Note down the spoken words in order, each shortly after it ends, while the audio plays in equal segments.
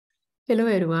Hello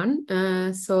everyone.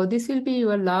 So this will be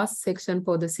your last section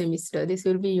for the semester. This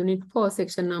will be Unit 4,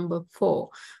 section number 4.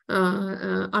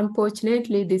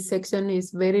 Unfortunately, this section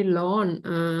is very long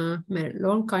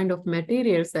kind of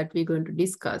materials that we're going to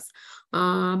discuss.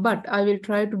 But I will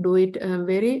try to do it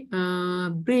very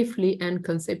briefly and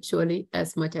conceptually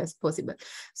as much as possible.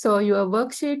 So your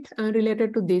worksheet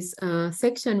related to this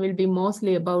section will be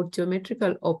mostly about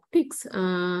geometrical optics,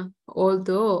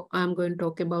 although I'm going to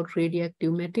talk about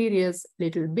radioactive materials a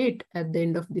little bit at the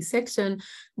end of the section,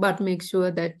 but make sure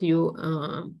that you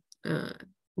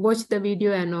watch the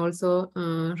video and also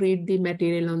read the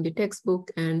material on the textbook,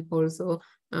 and also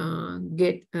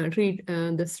read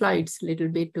the slides a little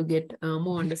bit to get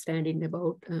more understanding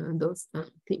about those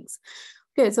things.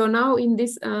 Okay, so now in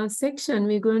this section,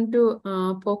 we're going to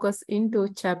focus into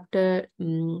chapter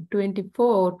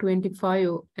 24, 25,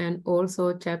 and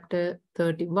also chapter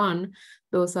 31.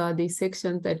 Those are the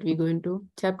sections that we're going to,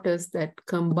 chapters that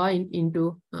combine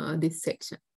into this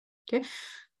section. Okay,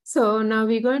 so now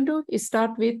we're going to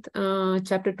start with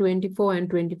chapter 24 and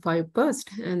 25 first,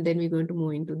 and then we're going to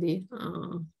move into the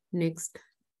next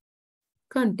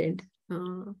content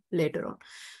later on.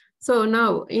 So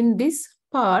now in this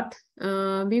part,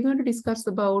 we're going to discuss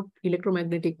about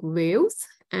electromagnetic waves,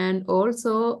 and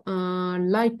also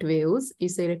light waves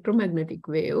is electromagnetic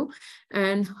wave,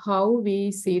 and how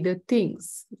we see the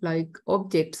things like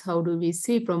objects, how do we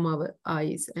see from our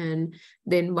eyes, and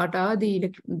then what are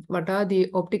the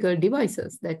optical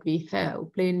devices that we have,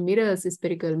 plane mirrors,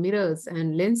 spherical mirrors,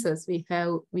 and lenses we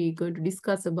have. We're going to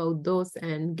discuss about those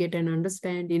and get an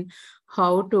understanding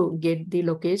how to get the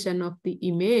location of the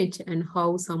image and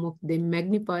how some of them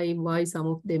magnify, why some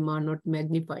of them are not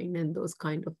magnifying, and those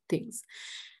kind of things.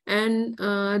 And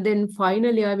then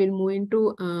finally, I will move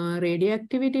into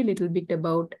radioactivity, a little bit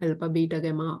about alpha, beta,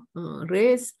 gamma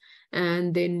rays,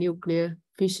 and then nuclear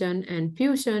fission and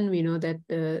fusion. We know that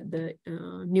the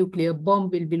nuclear bomb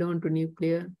will belong to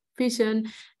nuclear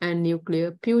fission, and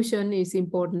nuclear fusion is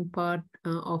important part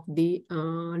of the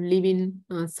living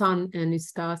sun and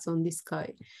stars on the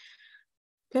sky.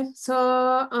 Okay,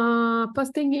 so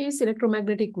first thing is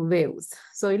electromagnetic waves.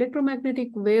 So electromagnetic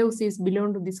waves is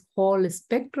belong to this whole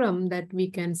spectrum that we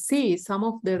can see. Some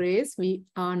of the rays we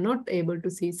are not able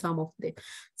to see some of them.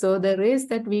 So the rays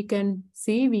that we can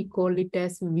see, we call it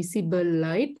as visible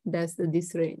light. That's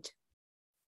this range,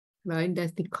 right?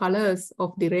 That's the colors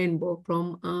of the rainbow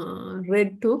from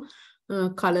red to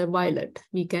color violet.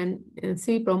 We can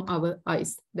see from our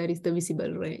eyes. That is the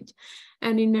visible range.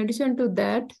 And in addition to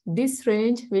that, this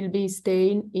range will be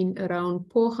staying in around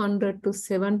 400 to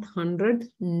 700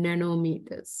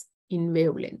 nanometers in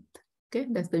wavelength. Okay,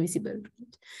 that's the visible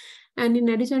range. And in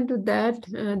addition to that,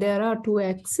 there are two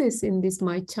axes in this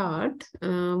my chart.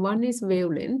 One is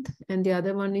wavelength and the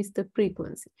other one is the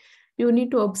frequency. You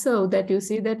need to observe that you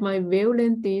see that my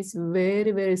wavelength is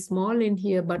very, very small in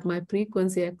here, but my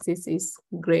frequency axis is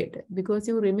greater, because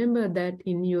you remember that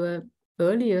in your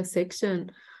earlier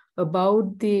section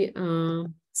about the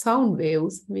sound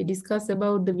waves, we discussed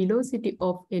about the velocity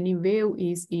of any wave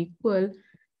is equal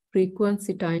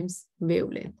frequency times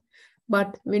wavelength.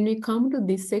 But when we come to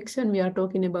this section, we are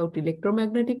talking about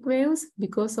electromagnetic waves.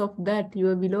 Because of that,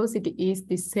 your velocity is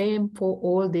the same for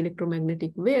all the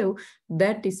electromagnetic wave.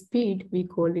 That is speed, we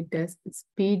call it as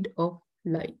speed of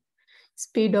light.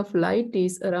 Speed of light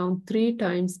is around 3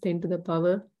 times 10 to the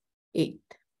power 8,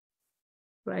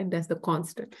 right? That's the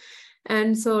constant.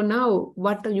 And so now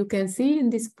what you can see in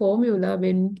this formula,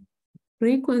 when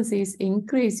frequencies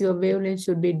increase, your wavelength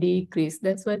should be decreased.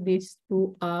 That's why these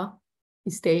two are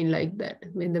staying like that.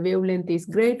 When the wavelength is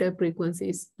greater, frequency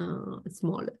is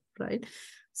smaller, right?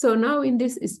 So now in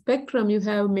this spectrum, you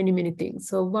have many, many things.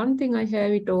 So one thing I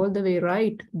have it all the way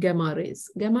right, gamma rays.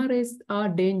 Gamma rays are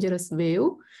dangerous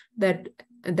wave that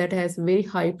has very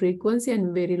high frequency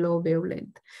and very low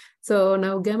wavelength. So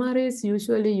now gamma rays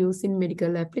usually used in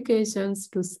medical applications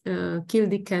to kill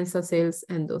the cancer cells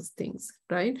and those things,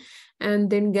 right? And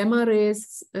then gamma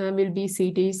rays will be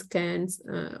CT scans.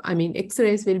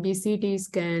 X-rays will be CT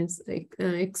scans,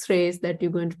 X-rays that you're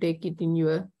going to take it in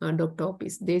your doctor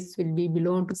office. This will be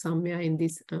belong to somewhere in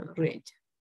this range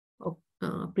of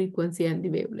frequency and the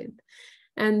wavelength.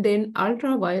 And then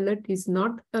ultraviolet is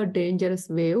not a dangerous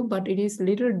wave, but it is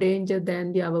little danger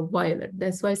than the other violet.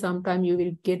 That's why sometimes you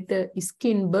will get the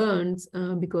skin burns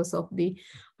because of the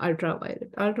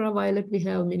ultraviolet. Ultraviolet, we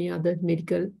have many other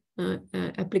medical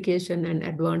application and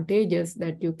advantages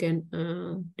that you can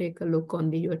take a look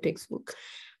on your textbook.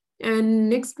 And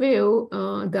next wave,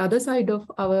 the other side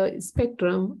of our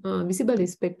spectrum, visible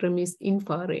spectrum, is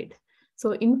infrared.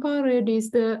 So infrared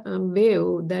is the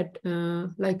wave that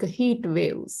like a heat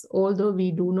waves, although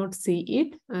we do not see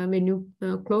it. When you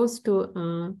close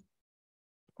to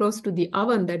the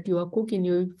oven that you are cooking,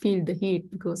 you feel the heat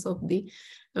because of the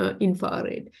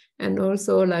infrared. And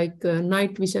also like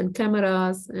night vision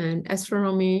cameras and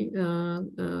astronomy,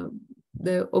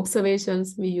 the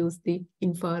observations, we use the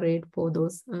infrared for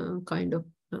those kind of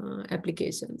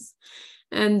applications.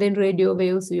 And then radio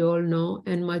waves, we all know,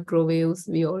 and microwaves,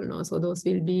 we all know. So those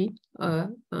will be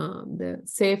the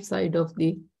safe side of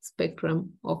the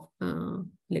spectrum of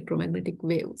electromagnetic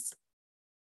waves.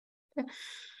 Okay.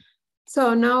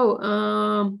 So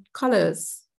now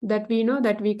colors, that we know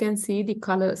that we can see the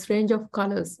colors, range of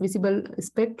colors, visible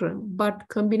spectrum, but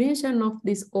combination of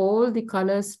this, all the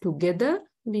colors together,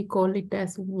 we call it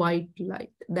as white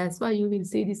light. That's why you will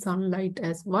see the sunlight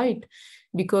as white,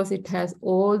 because it has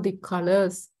all the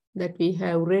colors that we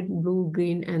have, red, blue,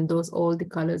 green, and those all the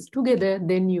colors together.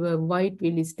 Then your white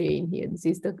will stay in here. This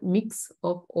is the mix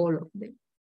of all of them,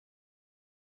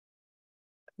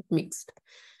 mixed.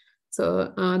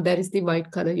 So that is the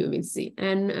white color you will see.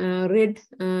 And red,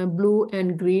 blue,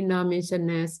 and green are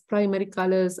mentioned as primary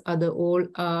colors. Other all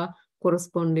are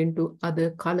corresponding to other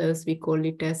colors. We call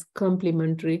it as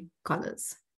complementary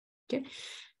colors. Okay.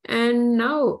 And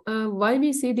now why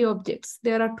we see the objects?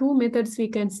 There are two methods we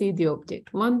can see the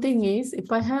object. One thing is, if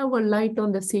I have a light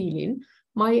on the ceiling,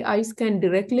 my eyes can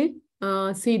directly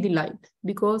see the light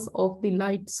because of the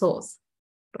light source,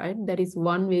 right? That is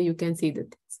one way you can see the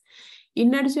things.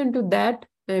 In addition to that,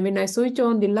 when I switch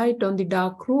on the light on the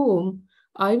dark room,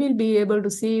 I will be able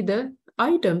to see the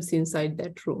items inside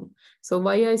that room. So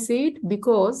why I see it?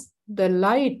 Because the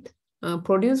light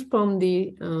produced from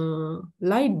the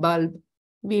light bulb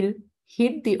will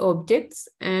hit the objects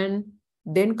and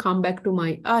then come back to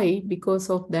my eye. Because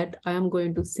of that, I am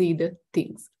going to see the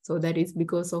things. So that is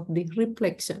because of the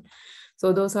reflection.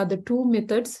 So those are the two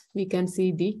methods we can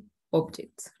see the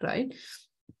objects, right?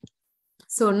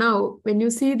 So now when you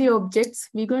see the objects,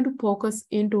 we're going to focus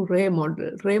into ray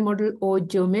model or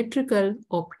geometrical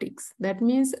optics. That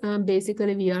means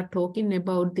basically we are talking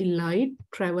about the light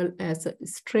travel as a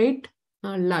straight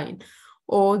line.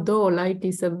 Although light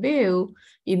is a wave,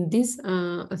 in this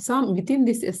within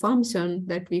this assumption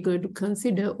that we're going to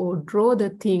consider or draw the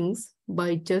things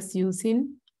by just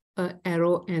using an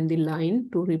arrow and the line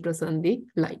to represent the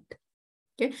light.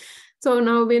 Okay, so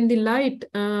now when the light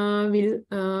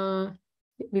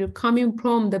will coming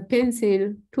from the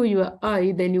pencil to your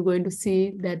eye, then you're going to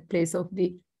see that place of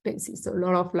the pencil. So a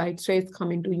lot of light rays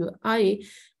come into your eye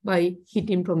by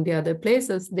hitting from the other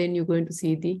places, then you're going to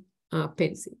see the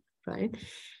pencil, right?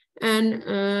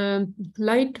 And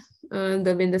light,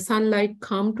 when the sunlight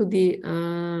come to the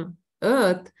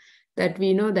earth, that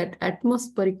we know that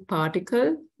atmospheric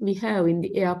particle we have in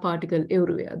the air particle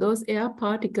everywhere. Those air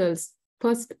particles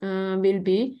first will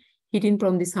be hitting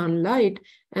from the sunlight,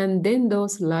 and then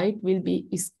those light will be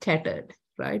scattered,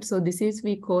 right? So this is,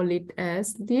 we call it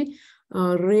as the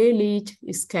Rayleigh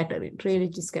scattering.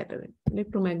 Rayleigh scattering.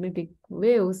 Electromagnetic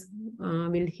waves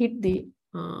will hit the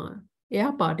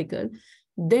air particle,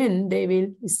 then they will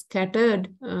scatter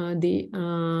the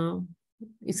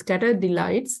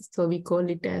lights. So we call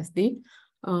it as the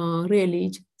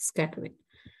Rayleigh scattering.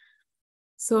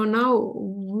 So now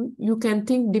you can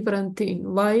think different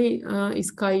thing. Why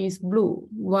sky is blue?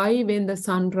 Why when the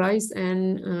sun rise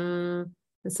and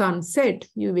the sun set,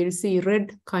 you will see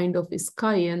red kind of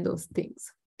sky and those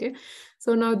things. Okay.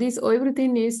 So now this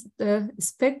everything is the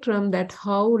spectrum that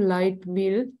how light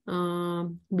will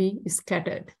be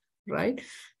scattered, right?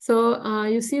 So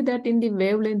you see that in the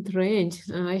wavelength range,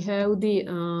 I have the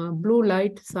blue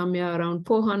light somewhere around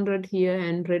 400 here,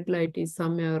 and red light is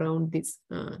somewhere around this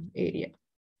area.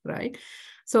 Right.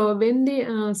 So when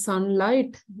the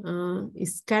sunlight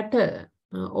is scattered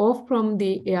off from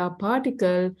the air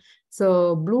particle,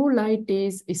 so blue light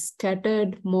is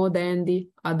scattered more than the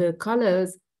other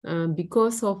colors.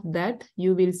 Because of that,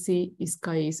 you will see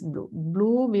sky is blue.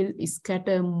 Blue will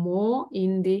scatter more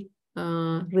in the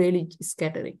Rayleigh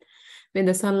scattering. When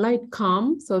the sunlight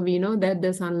comes, so we know that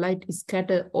the sunlight is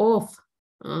scattered off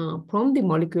from the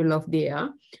molecule of the air,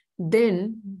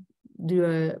 then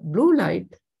the blue light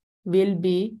will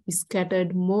be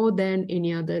scattered more than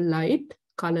any other light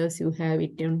colors you have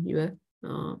it in your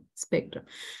spectrum.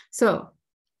 So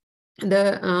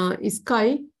the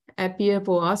sky appear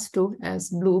for us to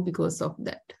as blue because of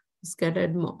that,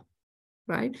 scattered more,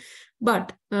 right?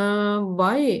 But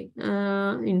why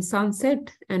in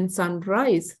sunset and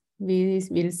sunrise we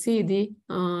will see the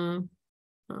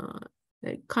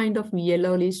kind of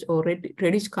yellowish or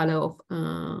reddish color of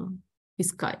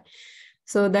sky?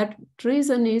 So that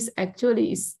reason is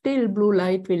actually still blue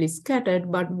light will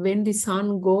scattered, but when the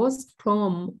sun goes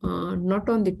from not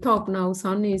on the top, now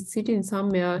sun is sitting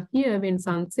somewhere here when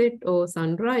sunset or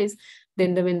sunrise,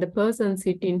 then when the person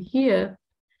sitting here,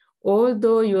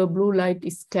 although your blue light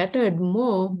is scattered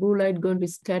more, blue light going to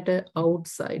scatter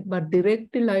outside, but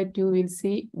direct light you will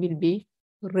see will be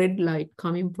red light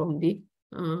coming from the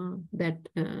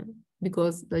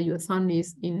because your sun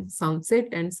is in sunset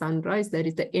and sunrise, that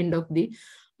is the end of the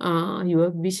your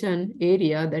vision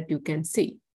area that you can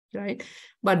see, right?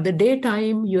 But the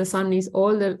daytime, your sun is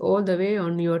all the way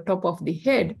on your top of the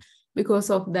head. Because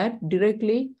of that,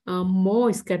 directly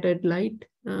more scattered light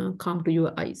come to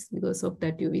your eyes. Because of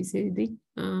that, you will see the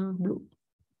blue.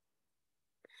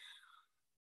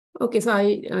 Okay, so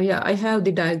I have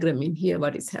the diagram in here,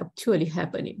 what is actually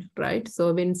happening, right?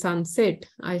 So when sun set,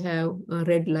 I have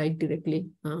red light directly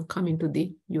coming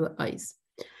to your eyes.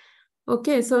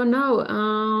 Okay, so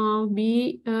now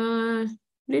we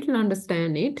little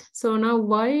understand it. So now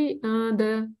why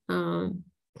the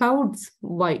clouds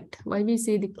white? Why we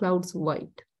see the clouds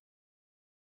white?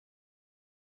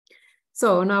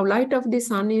 So now light of the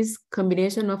sun is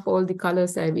combination of all the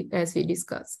colors as we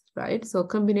discussed, right? So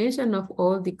combination of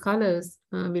all the colors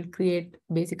will create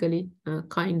basically a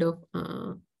kind of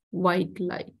white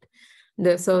light.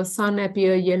 So sun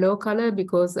appear yellow color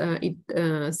because it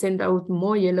send out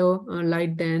more yellow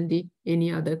light than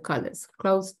any other colors.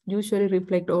 Clouds usually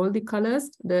reflect all the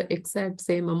colors, the exact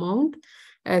same amount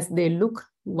as they look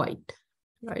white,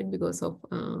 right? Because of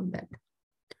that.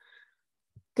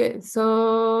 Okay,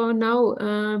 so now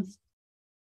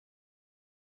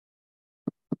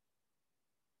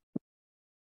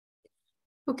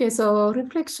okay, so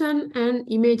reflection and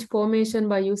image formation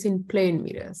by using plane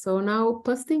mirror. So now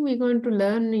first thing we're going to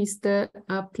learn is the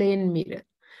plane mirror.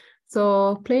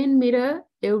 So plane mirror,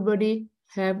 everybody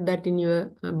have that in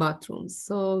your bathrooms.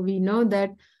 So we know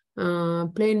that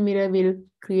plane mirror will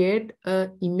create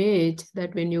an image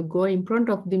that when you go in front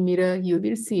of the mirror, you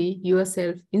will see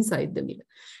yourself inside the mirror,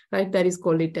 right? That is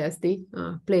called it as the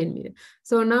plane mirror.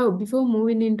 So now before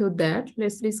moving into that,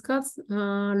 let's discuss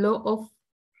law of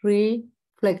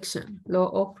reflection.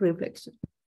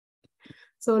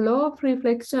 So law of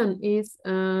reflection is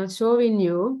showing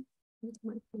you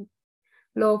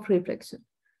law of reflection.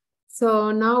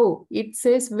 So now it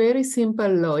says very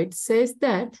simple law. It says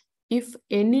that if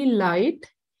any light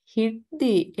hit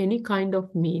any kind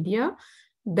of media,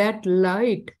 that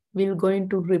light will going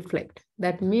to reflect.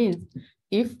 That means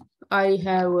if I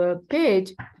have a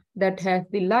page that has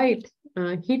the light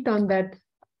hit on that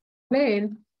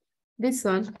plane, this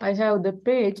one, I have the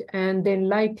page and then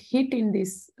light hit in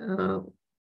this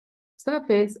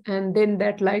surface, and then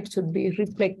that light should be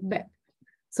reflect back.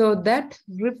 So that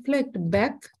reflect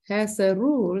back has a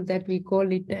rule that we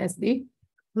call it as the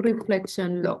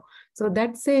reflection law. So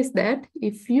that says that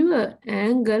if your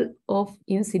angle of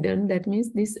incident, that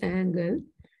means this angle,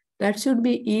 that should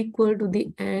be equal to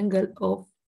the angle of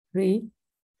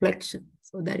reflection.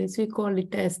 So that is, we call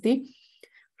it as the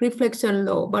reflection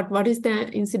law. But what is the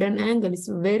incident angle? It's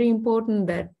very important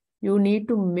that you need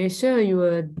to measure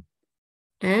your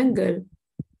angle,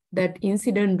 that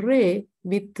incident ray,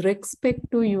 with respect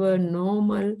to your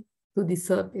normal to the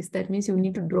surface. That means you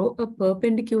need to draw a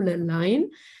perpendicular line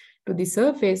to the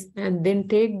surface and then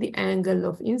take the angle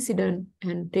of incident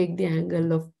and take the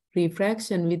angle of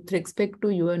refraction with respect to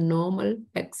your normal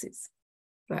axis,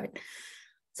 right?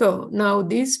 So now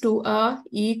these two are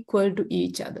equal to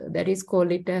each other. That is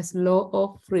called it as law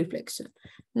of reflection.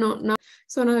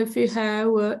 So now if you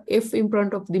have F in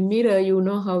front of the mirror, you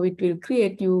know how it will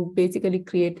create. You basically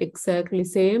create exactly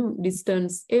same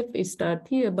distance F. It start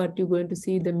here, but you're going to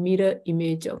see the mirror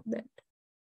image of that.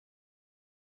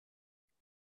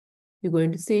 You're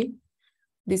going to see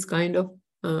this kind of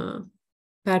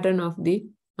pattern of the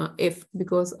F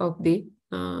because of the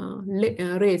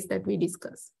rays that we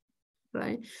discussed.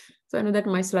 Right. So I know that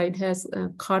my slide has a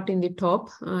cut in the top.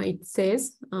 It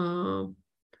says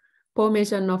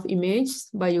formation of image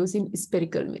by using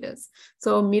spherical mirrors.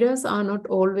 So mirrors are not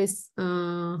always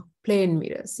plane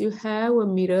mirrors. You have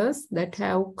mirrors that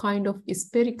have kind of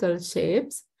spherical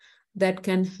shapes that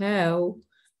can have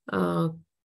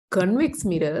convex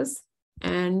mirrors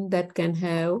and that can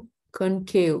have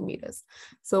concave mirrors.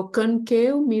 So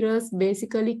concave mirrors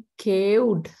basically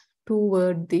caved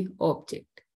toward the object.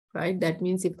 Right? That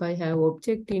means if I have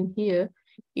object in here,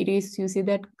 it is, you see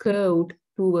that curved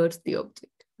towards the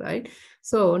object, right?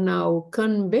 So now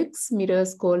convex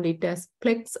mirrors call it as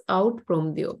flex out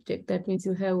from the object. That means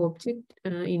you have object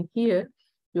in here,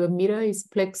 your mirror is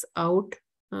flex out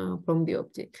from the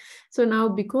object. So now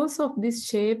because of this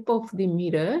shape of the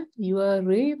mirror, your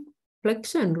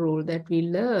reflection rule that we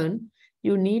learn,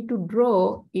 you need to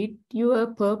draw it, your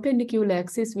perpendicular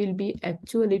axis will be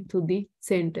actually to the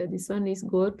center. This one is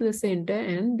go to the center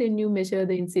and then you measure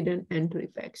the incident and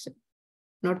refraction.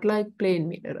 Not like plane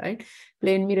mirror, right?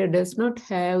 Plane mirror does not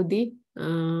have the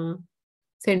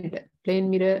center. Plane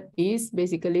mirror is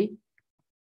basically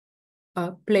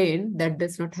a plane that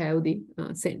does not have the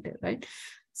center, right?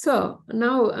 So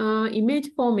now image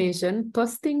formation,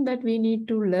 first thing that we need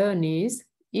to learn is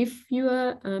if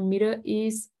your mirror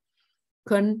is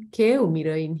concave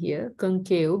mirror in here,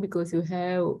 concave because you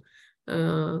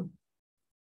have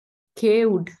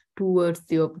caved towards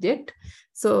the object.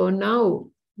 So now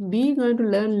we're going to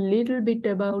learn a little bit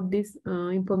about this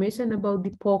information about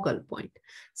the focal point.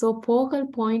 So focal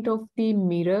point of the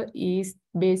mirror is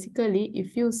basically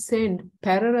if you send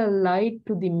parallel light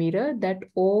to the mirror, that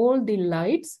all the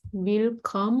lights will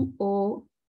come or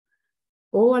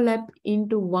overlap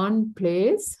into one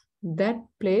place. That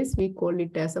place we call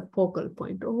it as a focal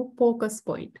point or focus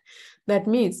point. That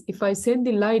means if I send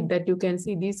the light that you can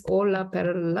see these all are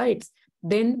parallel lights,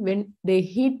 then when they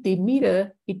hit the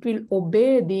mirror, it will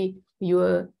obey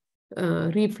your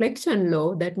reflection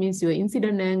law. That means your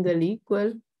incident angle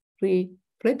equal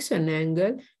reflection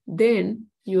angle. Then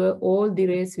all the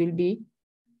rays will be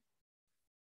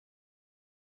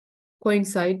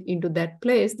coincide into that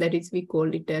place. That is, we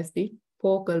call it as the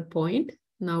focal point.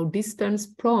 Now distance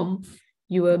from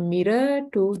your mirror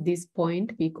to this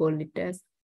point, we call it as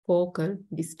focal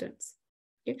distance.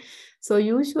 Okay. So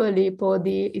usually for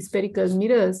the spherical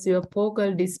mirrors, your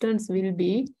focal distance will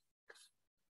be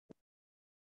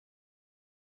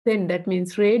 10. That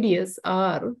means radius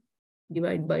r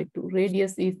divided by 2.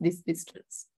 Radius is this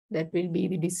distance. That will be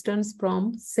the distance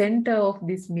from center of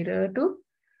this mirror to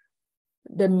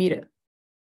the mirror.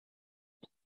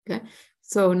 Okay.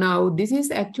 So now this is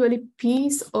actually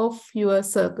piece of your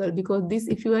circle, because this,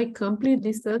 if you complete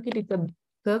this circuit, it's a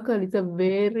circle, it's a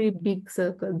very big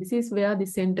circle. This is where the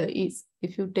center is.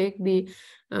 If you take the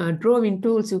drawing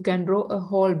tools, you can draw a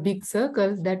whole big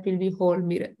circle. That will be whole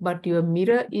mirror. But your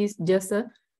mirror is just a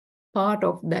part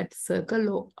of that circle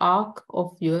or arc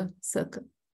of your circle,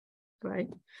 right?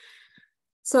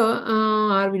 So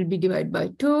R will be divided by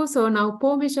 2. So now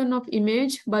formation of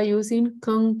image by using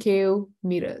concave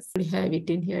mirrors. We have it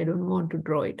in here. I don't want to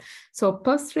draw it. So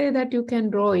first way that you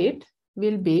can draw it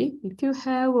will be, if you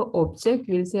have an object,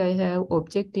 we'll say I have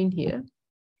object in here,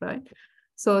 right?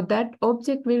 So that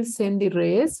object will send the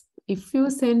rays. If you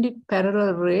send it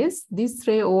parallel rays, this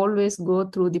ray always go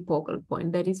through the focal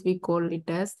point. That is, we call it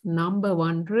as number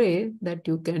 1 ray that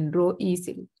you can draw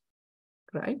easily,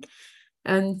 right?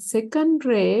 And second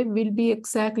ray will be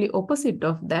exactly opposite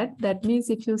of that. That means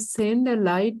if you send a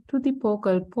light to the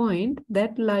focal point,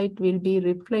 that light will be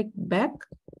reflect back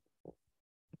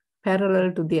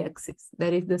parallel to the axis.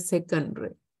 That is the second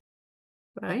ray,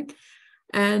 right?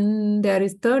 And there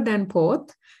is third and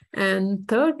fourth. And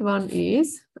third one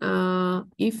is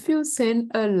if you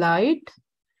send a light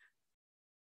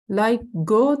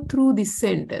go through the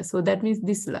center. So that means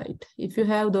this light. If you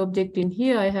have the object in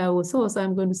here, I have a source.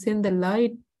 I'm going to send the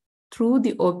light through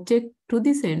the object to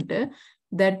the center.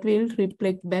 That will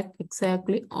reflect back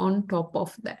exactly on top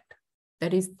of that.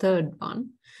 That is third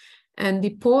one. And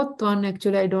the fourth one,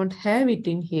 actually, I don't have it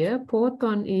in here. Fourth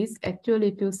one is actually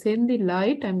if you send the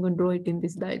light, I'm going to draw it in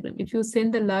this diagram. If you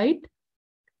send the light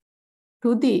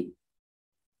to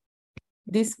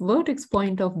this vertex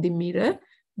point of the mirror,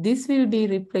 this will be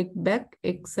reflect back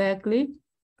exactly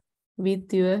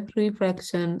with your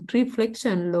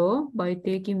reflection law by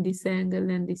taking this angle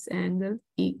and this angle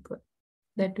equal.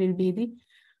 That will be the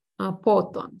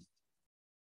fourth one.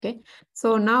 Okay.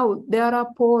 So now there are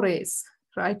 4 rays,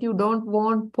 right? You don't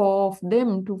want 4 of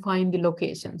them to find the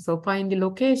location. So find the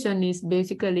location is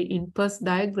basically in first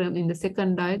diagram. In the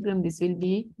second diagram, this will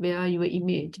be where your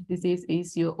image. This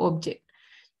is your object.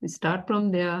 You start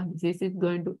from there. This is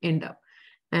going to end up.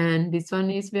 And this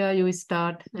one is where you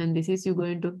start, and this is you're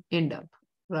going to end up,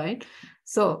 right?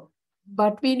 So,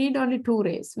 but we need only 2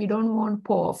 rays. We don't want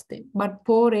 4 of them. But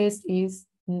 4 rays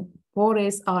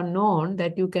are known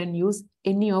that you can use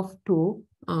any of 2,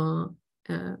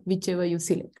 whichever you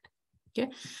select.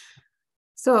 Okay.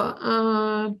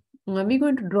 So we're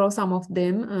going to draw some of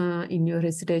them in your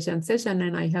recitation session,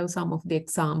 and I have some of the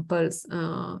examples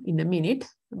in a minute.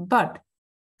 But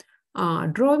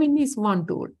drawing is one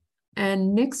tool.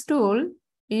 And next tool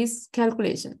is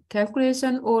calculation.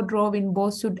 Calculation or drawing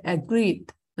both should agree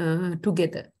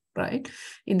together, right?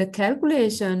 In the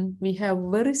calculation, we have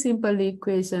very simple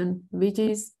equation which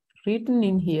is written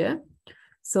in here.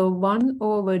 So 1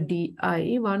 over di,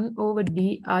 1 over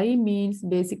di means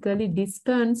basically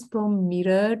distance from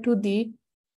mirror to the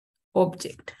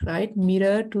object, right?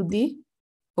 Mirror to the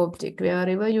object.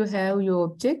 Wherever you have your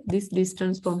object, this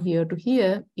distance from here to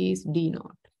here is d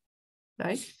naught,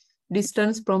 right?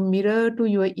 Distance from mirror to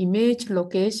your image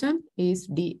location is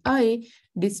di.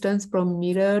 Distance from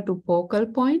mirror to focal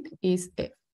point is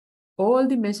f. All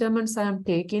the measurements I am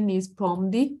taking is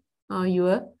from the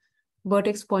your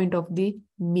vertex point of the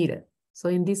mirror. So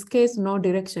in this case, no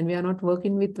direction. We are not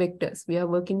working with vectors. We are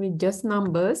working with just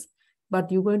numbers,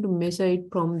 but you're going to measure it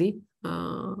from the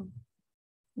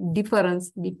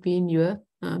difference between your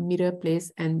mirror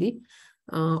place and the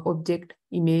object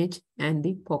image and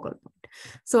the focal point.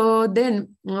 So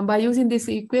then by using this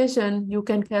equation, you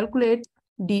can calculate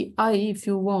di if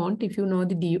you want, if you know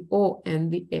the do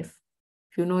and the f.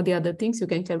 If you know the other things, you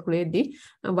can calculate the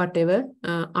whatever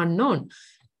unknown.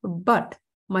 But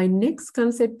my next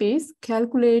concept is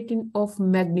calculating of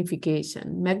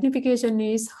magnification. Magnification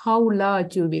is how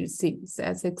large you will see. So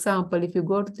as example, if you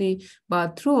go to the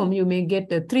bathroom, you may get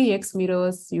the 3x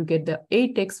mirrors, you get the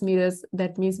 8x mirrors.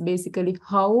 That means basically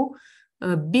how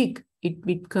big it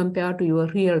will compare to your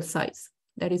real size.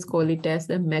 That is called it as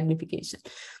the magnification.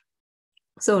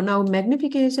 So now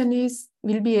magnification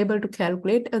will be able to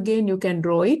calculate. Again, you can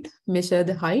draw it, measure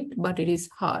the height, but it is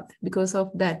hard. Because of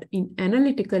that,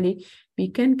 analytically, we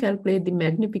can calculate the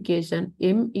magnification.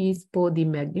 M is for the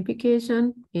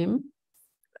magnification, M,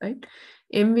 right?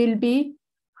 M will be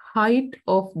height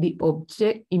of the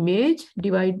object image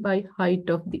divided by height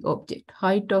of the object.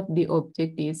 Height of the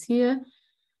object is here.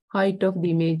 Height of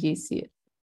the image is here,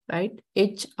 right?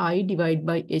 Hi divided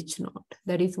by H naught.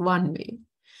 That is one way.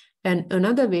 And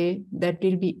another way, that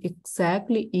will be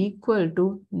exactly equal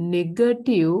to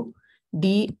negative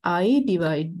di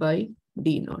divided by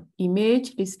d naught.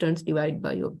 Image distance divided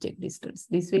by object distance.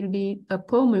 This will be a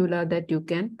formula that you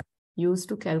can use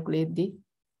to calculate the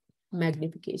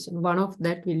magnification. One of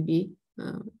that will be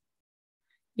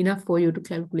enough for you to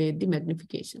calculate the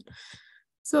magnification.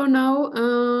 So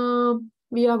now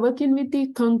we are working with the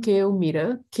concave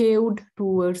mirror, caved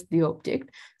towards the object.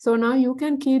 So now you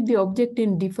can keep the object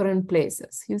in different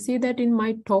places. You see that in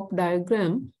my top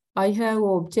diagram, I have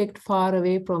object far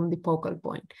away from the focal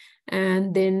point.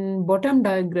 And then bottom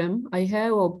diagram, I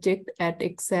have object at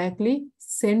exactly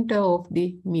center of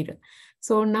the mirror.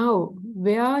 So now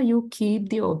where you keep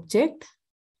the object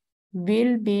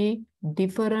will be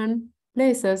different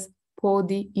places for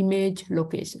the image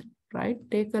location. Right?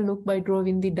 Take a look by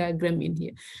drawing the diagram in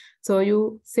here. So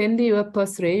you send your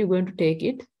pulse ray, you're going to take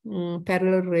it.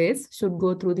 Parallel rays should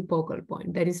go through the focal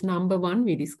point. That is number one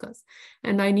we discussed.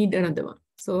 And I need another one.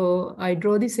 So I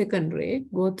draw the second ray,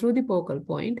 go through the focal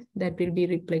point, that will be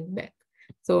reflected back.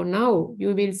 So now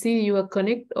you will see your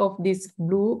connect of this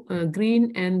blue,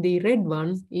 green and the red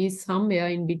one is somewhere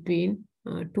in between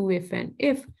 2F and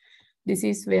F. This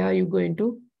is where you're going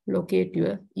to locate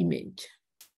your image.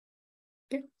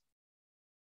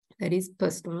 That is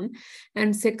first one.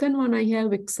 And second one, I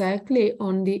have exactly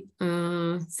on the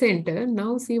center.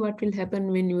 Now see what will happen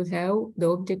when you have the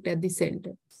object at the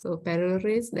center. So parallel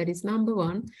rays, that is number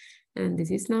one. And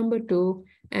this is number two.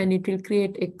 And it will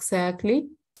create exactly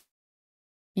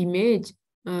image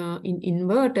in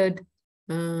inverted,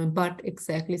 but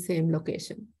exactly same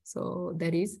location. So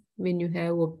that is when you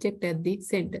have object at the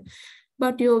center.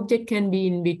 But your object can be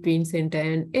in between center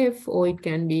and F, or it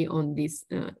can be on this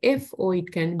F, or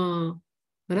it can be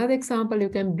another example, you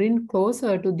can bring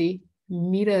closer to the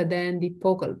mirror than the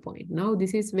focal point. Now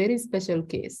this is very special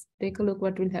case. Take a look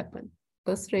what will happen.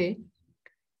 First ray,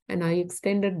 and I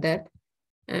extended that.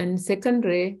 And second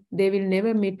ray, they will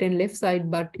never meet in left side,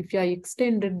 but if I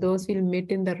extended, those will meet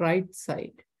in the right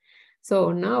side.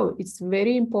 So now it's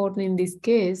very important in this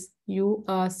case, you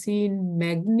are seeing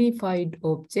magnified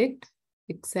object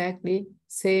exactly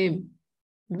same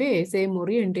way, same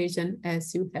orientation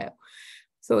as you have.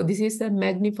 So this is a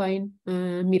magnifying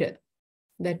mirror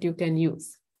that you can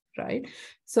use, right?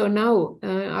 So now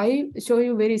I show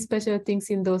you very special things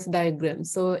in those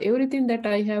diagrams. So everything that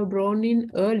I have drawn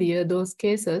in earlier, those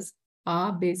cases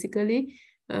are basically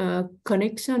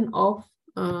connection of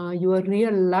your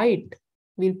real light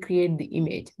will create the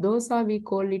image. Those are, we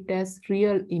call it as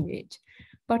real image.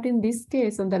 But in this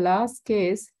case, on the last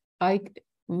case, I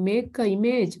make an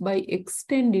image by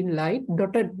extending light,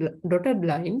 dotted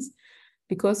lines.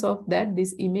 Because of that,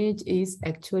 this image is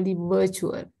actually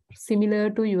virtual.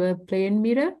 Similar to your plane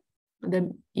mirror,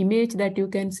 the image that you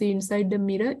can see inside the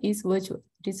mirror is virtual.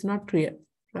 It is not real,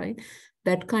 right?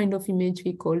 That kind of image,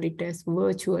 we call it as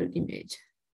virtual image.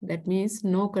 That means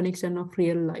no connection of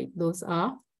real light. Those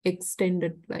are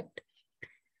extended light.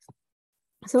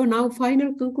 So now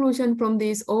final conclusion from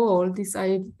this all, this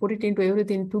I put it into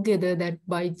everything together, that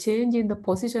by changing the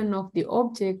position of the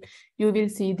object, you will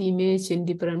see the image in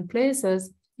different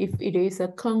places if it is a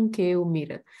concave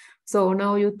mirror. So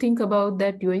now you think about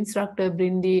that your instructor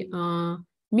bring the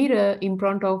mirror in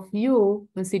front of you,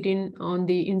 sitting on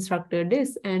the instructor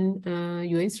desk, and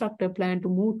your instructor plan to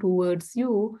move towards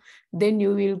you, then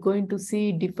you will going to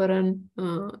see different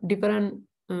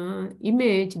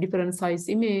image, different size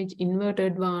image,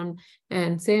 inverted one,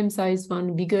 and same size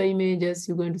one, bigger images.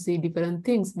 You're going to see different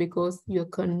things because your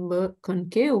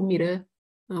concave mirror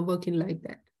working like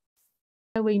that.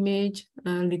 Image a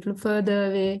little further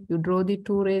away, you draw the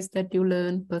two rays that you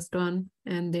learn, first one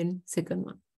and then second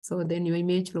one. So then your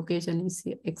image location is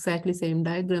exactly same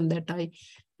diagram that I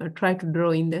tried to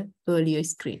draw in the earlier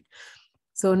screen.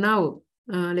 So now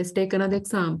let's take another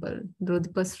example. Draw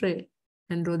the first ray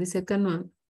and draw the second one.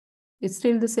 It's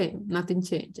still the same, nothing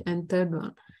changed. And third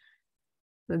one,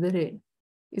 so the ray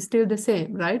is still the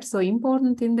same, right? So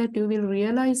important thing that you will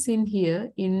realize in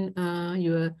here, in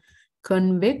your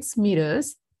convex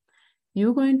mirrors,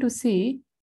 you're going to see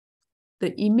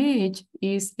the image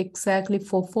is exactly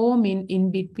forming in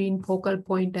between focal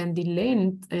point and the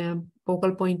length,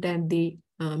 focal point and the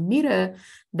mirror,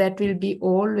 that will be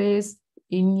always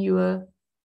in your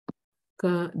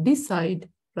this side,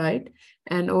 right?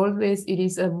 And always it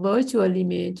is a virtual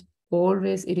image,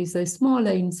 always it is a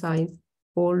smaller in size,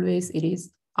 always it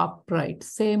is upright,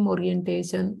 same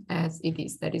orientation as it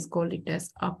is. That is called it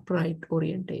as upright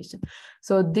orientation.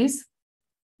 So this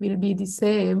will be the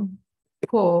same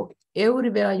for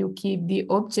everywhere you keep the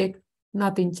object,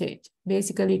 nothing change.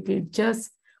 Basically, it will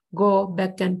just go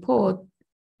back and forth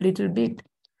little bit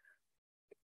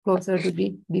closer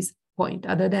to this point.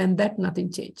 Other than that,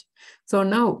 nothing change. So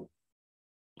now,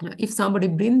 if somebody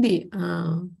bring the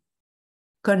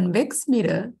convex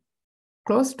mirror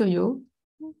close to you,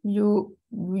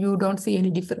 you don't see any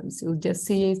difference. You just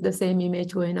see the same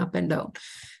image going up and down.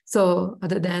 So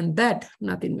other than that,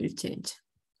 nothing will change.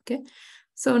 Okay.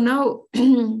 So now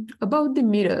about the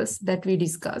mirrors that we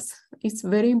discuss, it's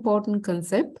very important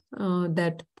concept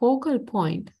that focal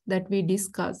point that we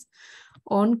discuss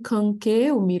on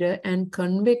concave mirror and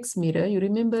convex mirror. You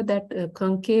remember that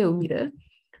concave mirror,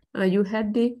 you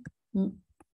had the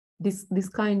this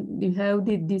kind, you have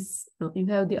you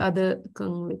have the other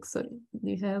convex, sorry,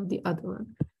 you have the other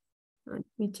one. Let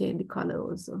me change the color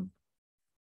also.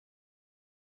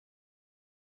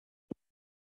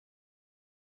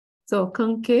 So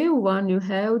concave one, you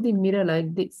have the mirror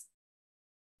like this,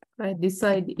 right? This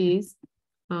side is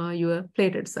your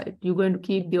plated side. You're going to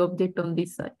keep the object on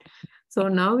this side. So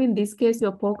now in this case,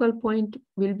 your focal point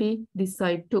will be this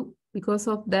side too. Because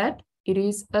of that, it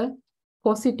is a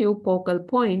positive focal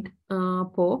point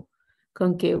for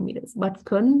concave mirrors. But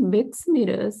convex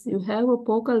mirrors, you have a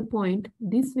focal point.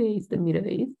 This way is the mirror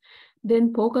is.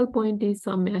 Then focal point is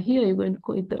somewhere here. You're going to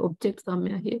put the object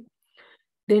somewhere here.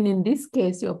 Then in this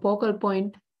case, your focal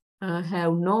point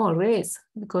have no rays.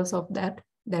 Because of that,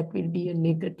 that will be a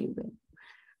negative value.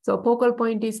 So focal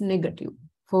point is negative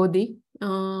for the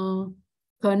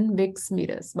convex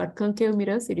mirrors, but concave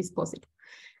mirrors, it is positive.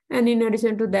 And in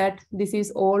addition to that, this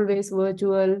is always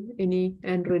virtual,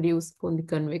 and reduced for the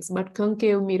convex. But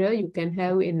concave mirror, you can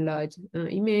have enlarged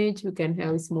image, you can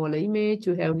have smaller image,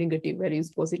 you have negative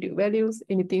values, positive values,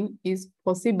 anything is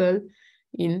possible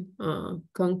in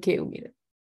concave mirror.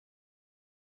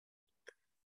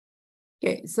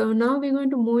 Okay, so now we're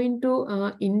going to move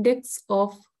into index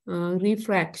of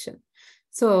refraction.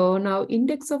 So now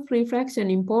index of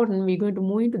refraction important, we're going to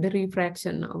move into the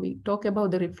refraction now. We talk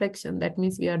about the reflection, that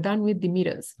means we are done with the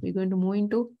mirrors. We're going to move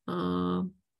into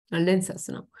lenses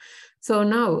now. So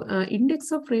now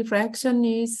index of refraction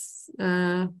is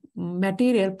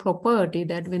material property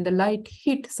that when the light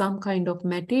hit some kind of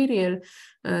material,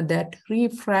 that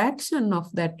refraction of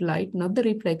that light, not the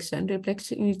reflection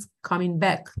is coming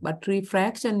back, but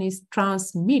refraction is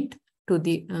transmit to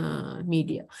the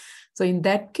media. So in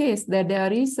that case, that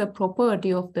there is a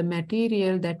property of the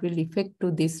material that will affect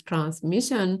to this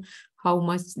transmission, how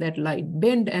much that light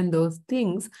bend and those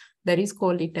things, that is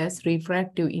called it as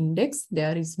refractive index.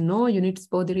 There is no units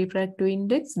for the refractive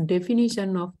index.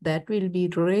 Definition of that will be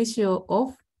ratio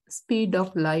of speed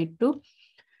of light to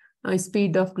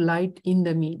speed of light in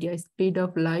the media. Speed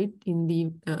of light in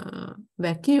the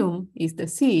vacuum is the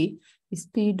C.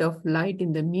 Speed of light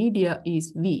in the media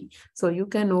is V. So you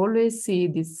can always see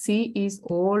the C is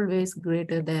always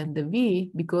greater than the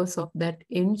V. Because of that,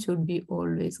 N should be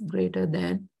always greater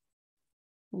than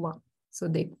 1. So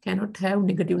they cannot have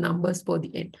negative numbers for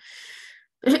the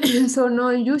N. So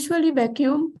now usually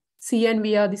vacuum, C and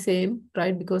V are the same,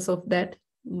 right? Because of that,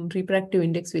 refractive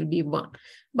index will be 1.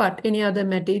 But any other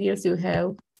materials you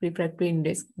have refractive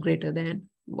index greater than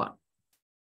 1.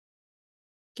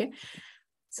 Okay.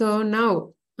 So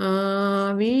now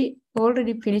we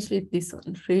already finished with this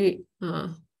one,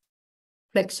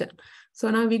 reflection. So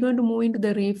now we're going to move into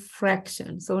the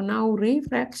refraction. So now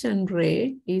refraction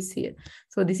ray is here.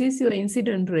 So this is your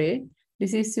incident ray.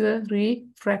 This is your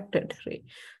refracted ray.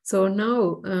 So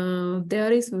now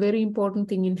there is very important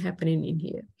thing in happening in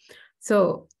here.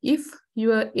 So if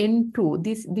your N2,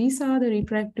 these are the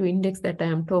refractive index that I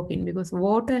am talking, because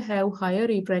water have higher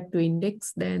refractive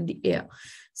index than the air.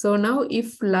 So now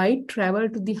if light travel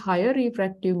to the higher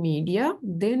refractive media,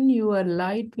 then your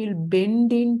light will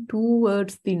bend in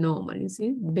towards the normal. You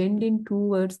see, bending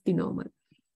towards the normal,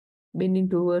 bending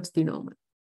towards the normal,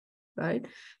 right?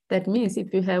 That means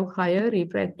if you have higher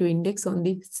refractive index on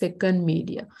the second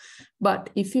media, but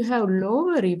if you have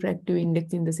lower refractive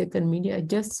index in the second media,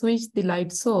 just switch the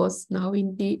light source now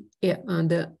in the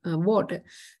water.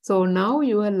 So now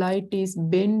your light is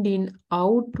bending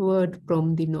outward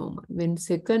from the normal. When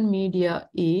second media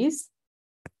is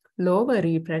lower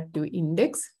refractive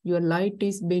index, your light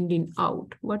is bending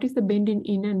out. What is the bending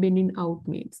in and bending out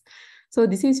means? So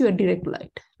this is your direct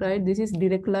light, right? This is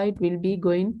direct light will be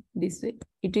going this way.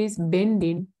 It is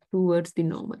bending towards the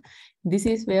normal. This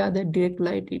is where the direct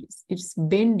light is. It's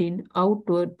bending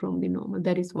outward from the normal.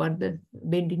 That is what the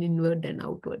bending inward and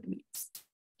outward means.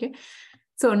 Okay.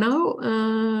 So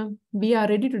now we are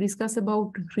ready to discuss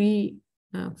about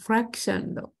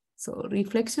refraction law. So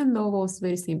reflection law was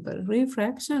very simple.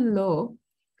 Refraction law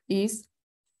is,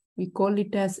 we call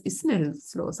it as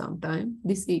Snell's law sometimes,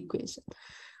 this equation.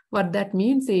 What that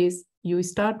means is you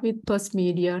start with first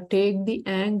media, take the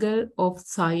angle of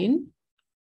sine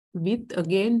with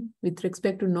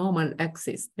respect to normal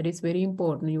axis. That is very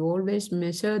important. You always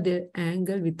measure the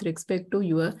angle with respect to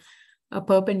your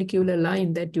perpendicular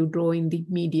line that you draw in the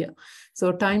media.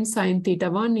 So times sine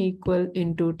theta 1 equal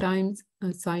into times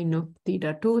sine of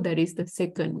theta 2, that is the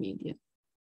second media,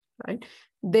 right?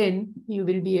 Then you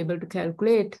will be able to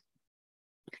calculate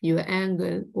your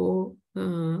angle or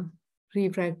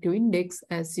refractive index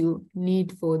as you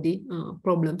need for the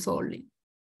problem solving.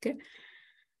 Okay,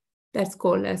 that's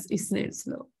called as Snell's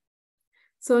law.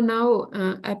 So now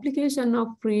application of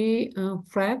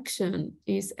refraction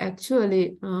is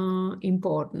actually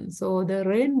important. So the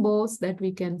rainbows that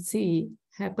we can see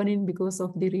happening because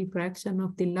of the refraction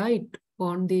of the light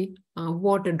on the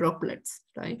water droplets,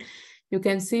 right? You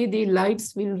can see the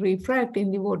lights will refract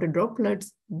in the water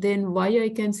droplets. Then why I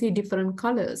can see different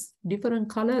colors? Different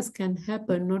colors can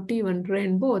happen, not even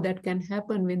rainbow, that can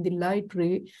happen when the light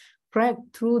refract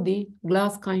through the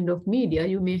glass kind of media.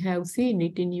 You may have seen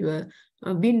it in your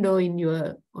window in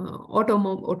your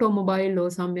automobile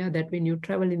or somewhere, that when you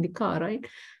travel in the car, right?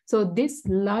 So this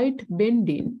light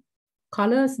bending,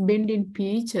 colors bending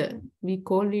feature, we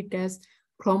call it as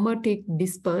chromatic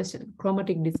dispersion.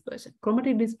 Chromatic dispersion.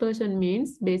 Chromatic dispersion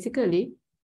means basically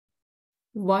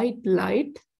white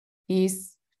light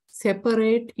is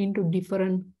separate into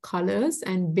different colors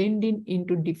and bending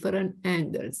into different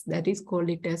angles. That is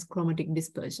called it as chromatic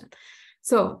dispersion.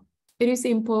 So it is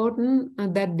important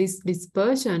that this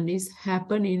dispersion is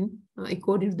happening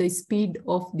according to the speed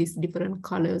of these different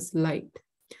colors light.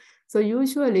 So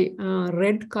usually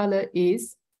red color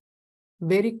is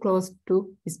very close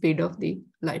to the speed of the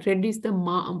light. Red is the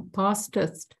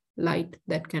fastest light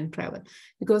that can travel.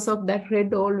 Because of that,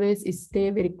 red always stay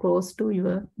very close to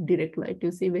your direct light.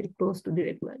 You see, very close to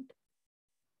direct light,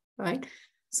 right?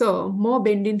 So more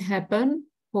bending happen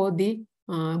for the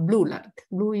blue light.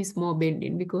 Blue is more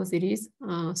bending because it is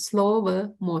slower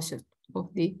motion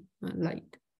of the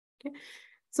light. Okay.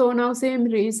 So now same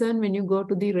reason when you go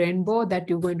to the rainbow that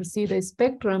you're going to see the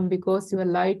spectrum, because your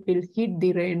light will hit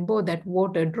the rainbow, that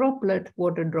water droplet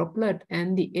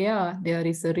and the air, there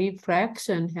is a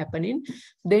refraction happening.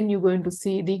 Then you're going to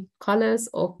see the colors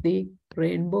of the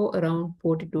rainbow around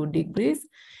 42 degrees,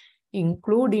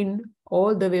 including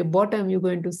all the way bottom, you're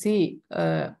going to see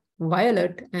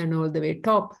violet, and all the way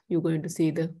top, you're going to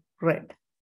see the red.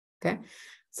 Okay.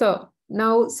 So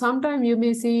now sometime you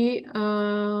may see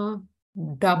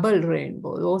double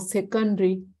rainbow or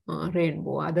secondary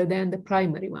rainbow other than the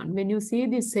primary one. When you see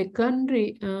the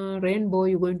secondary rainbow,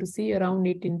 you're going to see around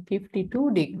it in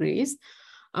 52 degrees.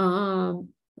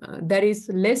 That is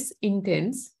less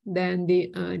intense than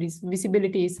the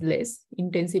visibility is less,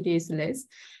 intensity is less.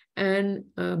 And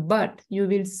but you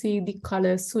will see the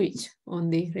color switch on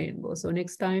the rainbow. So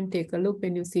next time take a look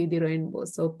when you see the rainbow.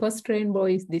 So first rainbow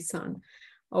is the sun,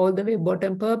 all the way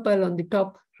bottom purple, on the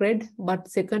top red, but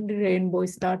secondary rainbow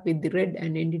start with the red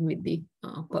and ending with the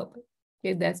purple.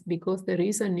 Okay, that's because the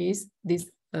reason is this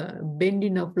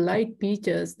bending of light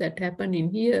features that happen in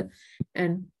here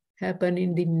and happen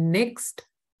in the next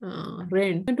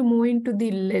range. I'm going to move into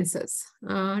the lenses.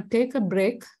 Take a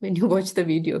break when you watch the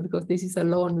video because this is a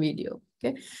long video.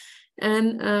 Okay,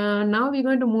 and now we're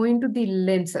going to move into the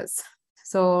lenses.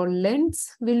 So lens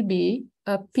will be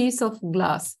a piece of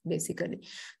glass, basically.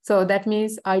 So that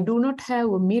means I do not have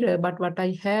a mirror, but what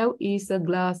I have is a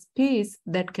glass piece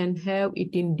that can have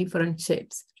it in different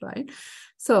shapes, right?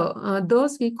 So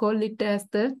those we call it as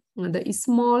the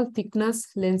small thickness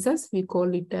lenses. We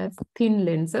call it as thin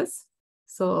lenses.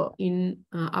 So in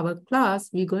our class,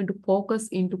 we're going to focus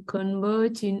into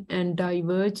converging and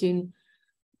diverging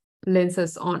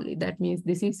lenses only. That means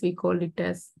this is, we call it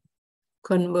as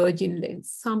converging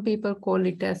lens. Some people call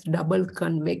it as double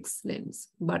convex lens,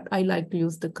 but I like to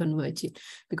use the converging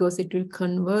because it will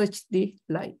converge the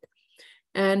light.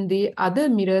 And the other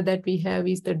mirror that we have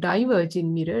is the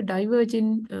diverging mirror.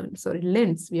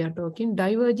 Lens we are talking.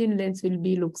 Diverging lens will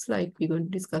be, looks like, we're going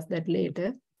to discuss that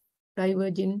later.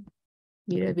 Diverging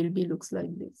mirror will be, looks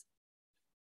like this.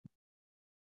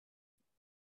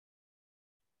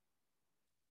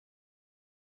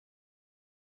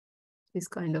 This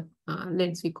kind of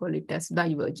lens, we call it as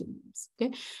divergent lens.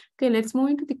 Okay, let's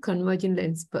move into the convergent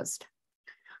lens first.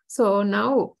 So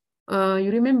now you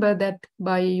remember that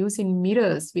by using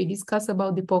mirrors, we discuss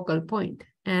about the focal point,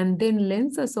 and then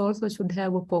lenses also should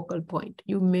have a focal point.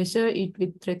 You measure it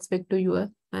with respect to your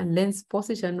lens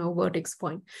position or vertex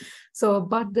point. So,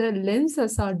 but the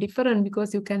lenses are different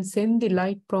because you can send the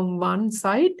light from one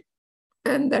side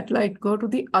and that light go to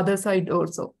the other side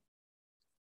also.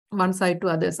 One side to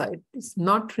other side. It's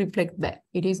not reflect back.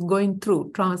 It is going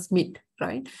through, transmit,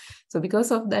 right? So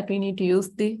because of that, we need to use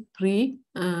the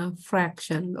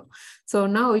refraction law. So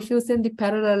now if you send the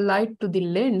parallel light to the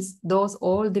lens,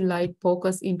 all the light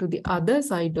focus into the other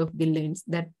side of the lens.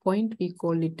 That point, we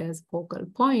call it as focal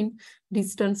point.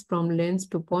 Distance from lens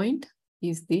to point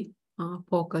is the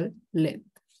focal length,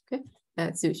 okay,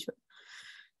 as usual.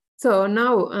 So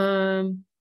now,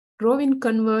 drawing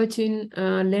converging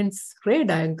lens ray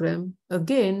diagram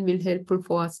again will helpful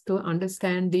for us to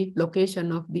understand the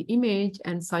location of the image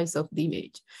and size of the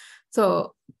image.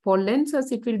 So for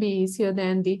lenses, it will be easier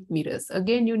than the mirrors.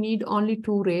 Again, you need only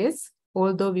 2 rays,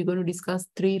 although we're going to discuss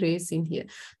 3 rays in here.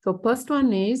 So first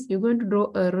one is you're going to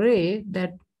draw a ray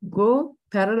that go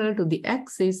parallel to the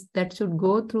axis that should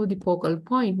go through the focal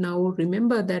point. Now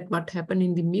remember that what happened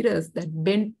in the mirrors that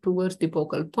bend towards the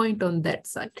focal point on that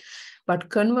side. But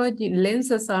converging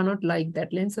lenses are not like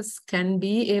that. Lenses can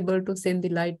be able to send the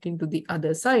light into the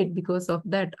other side. Because of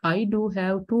that, I do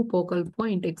have 2 focal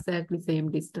points exactly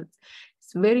same distance.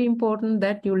 It's very important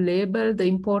that you label the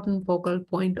important focal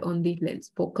point on the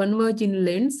lens. For converging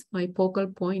lens, my focal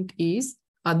point is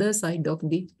other side of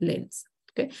the lens.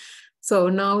 Okay. So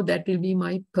now that will be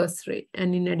my first ray.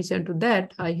 And in addition to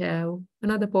that, I have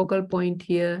another focal point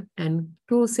here and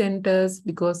 2 centers.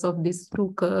 Because of these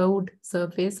 2 curved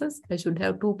surfaces, I should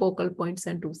have 2 focal points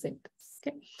and 2 centers.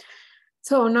 Okay.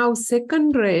 So now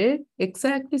second ray,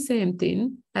 exactly same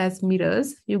thing as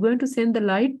mirrors. You're going to send the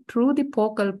light through the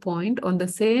focal point on the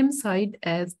same side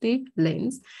as the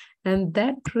lens. And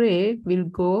that ray will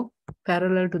go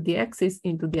parallel to the axis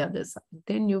into the other side.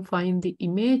 Then you find the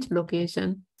image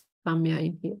location somewhere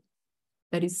in here.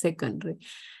 That is second ray.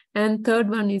 And third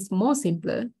one is more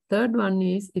simpler. Third one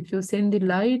is if you send the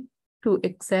light to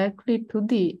exactly to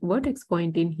the vertex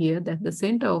point in here, that's the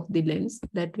center of the lens,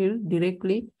 that will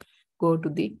directly go to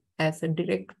the, as a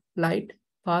direct light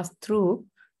pass through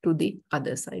to the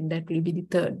other side. That will be the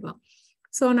third one.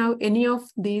 So now any of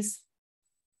these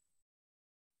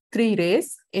 3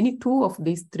 rays, any 2 of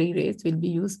these 3 rays will be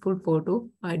useful for to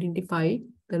identify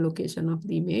the location of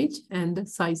the image and the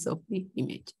size of the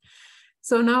image.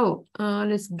 So now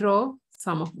let's draw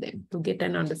some of them to get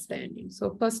an understanding.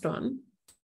 So first one,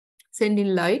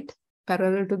 sending light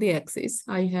parallel to the axis.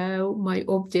 I have my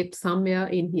object somewhere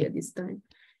in here this time.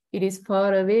 It is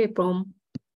far away from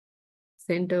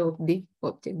center of the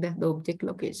object, that's the object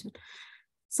location.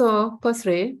 So first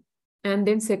ray and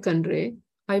then second ray,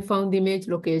 I found the image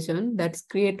location that's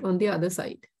created on the other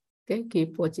side. Okay,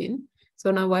 keep watching.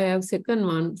 So now I have second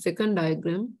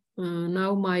diagram.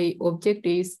 Now my object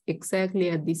is exactly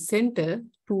at the center.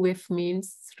 2f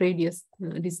means radius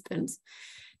distance.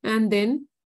 And then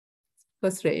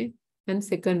first ray and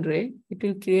second ray, it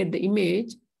will create the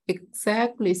image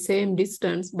exactly same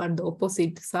distance, but the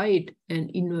opposite side and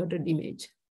inverted image.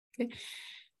 Okay.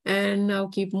 And now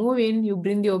keep moving. You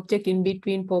bring the object in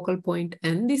between focal point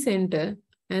and the center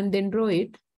and then draw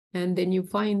it. And then you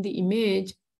find the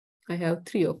image. I have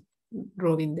 3 of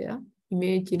drawing there.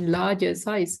 image in larger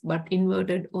size, but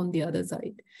inverted on the other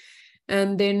side.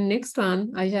 And then next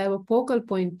one, I have a focal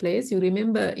point place. You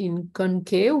remember in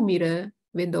concave mirror,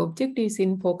 when the object is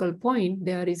in focal point,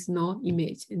 there is no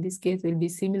image. In this case, will be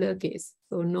similar case.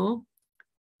 So no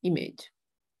image,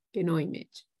 okay, no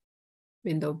image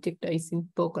when the object is in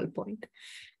focal point.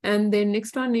 And then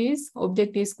next one is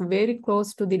object is very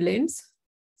close to the lens.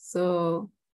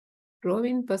 So draw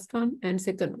in first one and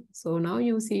second one. So now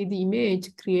you see the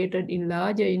image created in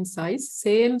larger in size,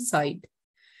 same side.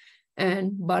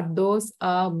 But those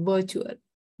are virtual.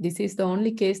 This is the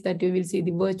only case that you will see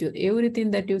the virtual. Everything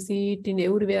that you see it in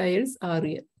everywhere else are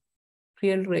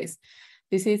real rays.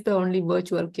 This is the only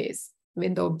virtual case.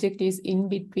 When the object is in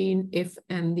between F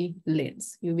and the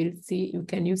lens, you will see, you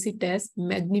can use it as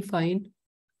magnifying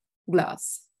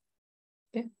glass.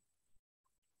 Okay.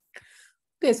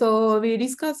 Okay, so we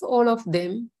discuss all of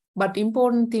them, but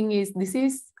important thing is this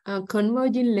is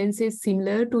converging lenses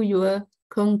similar to your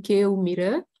concave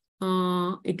mirror.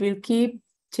 It will keep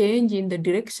changing the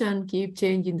direction, keep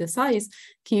changing the size,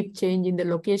 keep changing the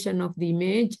location of the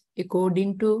image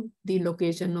according to the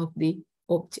location of the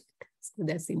object. So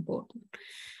that's important.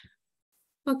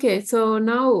 Okay, so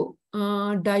now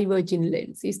diverging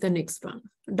lens is the next one.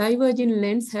 Diverging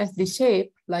lens has the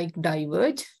shape like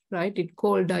diverge, right? It's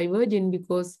called diverging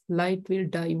because light will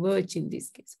diverge in this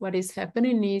case. What is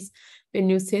happening is when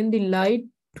you send the light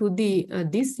to the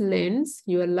this lens,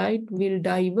 your light will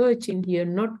diverge in here,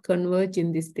 not converge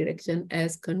in this direction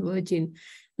as converging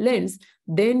lens.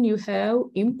 Then you have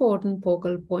important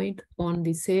focal point on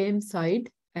the same side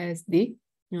as the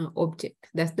object.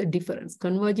 That's the difference.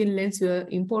 Converging lens, your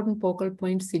important focal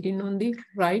point sitting on the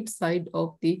right side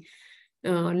of the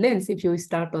lens if you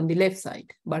start on the left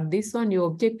side. But this one, your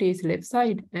object is left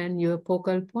side and your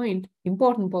focal point,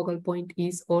 important focal point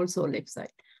is also left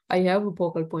side. I have a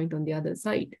focal point on the other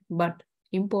side, but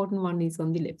important one is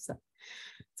on the left side.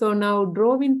 So now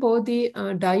drawing for the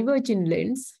diverging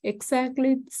lens,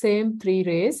 exactly same three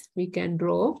rays we can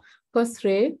draw. First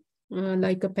ray,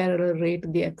 like a parallel ray to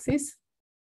the axis.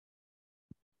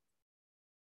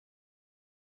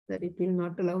 That it will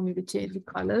not allow me to change the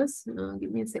colors.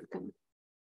 Give me a second.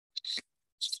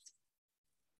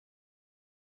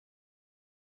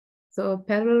 So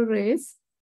parallel rays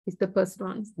is the first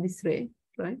one, this ray,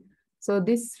 right? So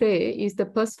this ray is the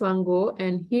first one go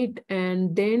and hit,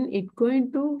 and then it's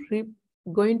going to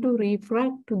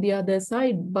refract to the other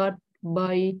side, but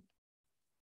by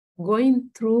going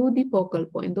through the focal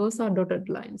point. Those are dotted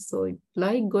lines. So it's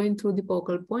like going through the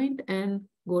focal point and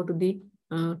go to the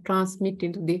transmit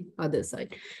into the other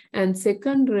side. And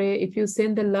second ray, if you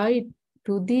send the light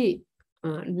to the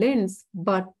lens,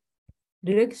 but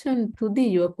direction to the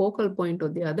your focal point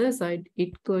on the other side,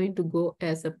 it's going to go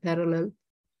as a parallel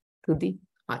to the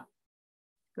eye,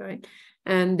 right?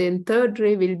 And then third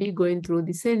ray will be going through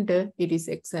the center. It is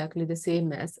exactly the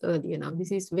same as earlier. Now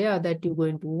this is where that you're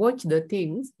going to watch the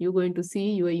things. You're going to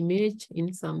see your image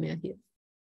in somewhere here.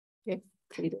 Okay,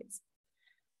 3 rays.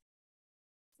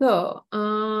 So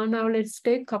now let's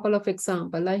take a couple of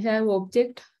examples. I have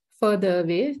object further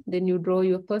away. Then you draw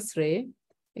your first ray,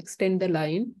 extend the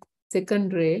line.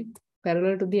 Second ray,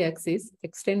 parallel to the axis,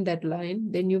 extend that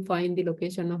line. Then you find the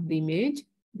location of the image.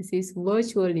 This is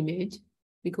virtual image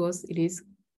because it is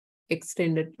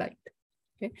extended light.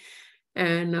 Okay.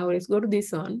 And now let's go to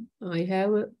this one. I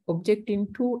have an object in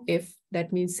 2F,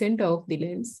 that means center of the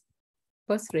lens.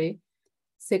 First ray,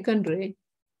 second ray,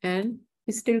 and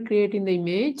it's still creating the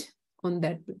image on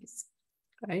that place,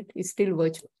 right? It's still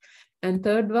virtual. And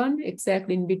third one,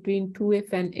 exactly in between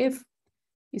 2F and F,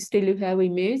 still you have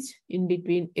image in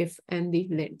between F and the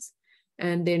lens.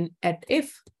 And then at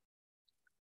F,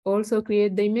 also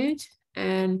create the image,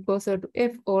 and closer to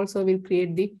F also will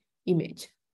create the image,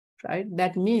 right?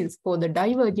 That means for the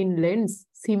diverging lens,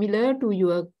 similar to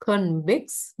your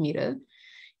convex mirror,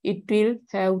 it will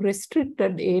have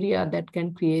restricted area that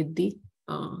can create the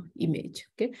image,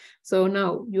 okay? So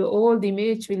now all the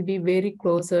image will be very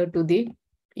closer to the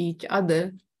each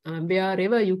other.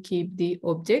 Wherever you keep the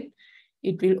object,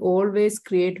 it will always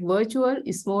create virtual,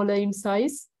 smaller in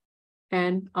size,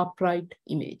 and upright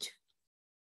image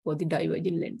for the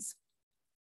diverging lens.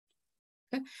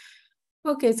 Okay,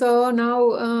 okay, so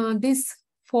now this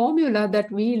formula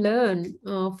that we learn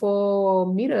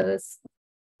for mirrors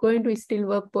going to still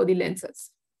work for the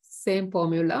lenses. Same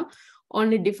formula,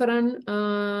 only different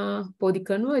for the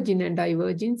converging and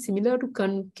diverging, similar to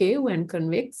concave and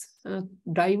convex.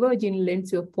 Diverging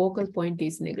lens, your focal point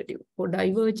is negative. For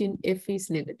diverging, F is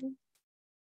negative.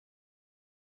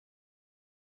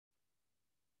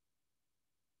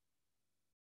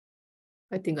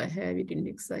 I think I have it in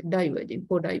next slide, diverging,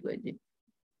 for diverging,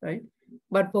 right?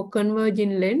 But for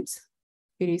converging lens,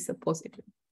 it is a positive.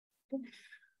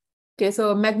 Okay,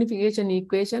 so magnification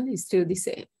equation is still the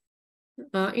same.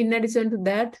 In addition to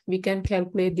that, we can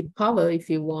calculate the power if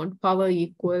you want. Power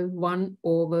equal 1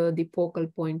 over the focal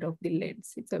point of the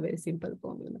lens. It's a very simple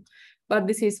formula. But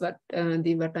this is what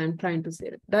I'm trying to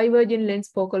say. Divergent lens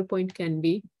focal point can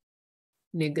be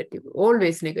negative,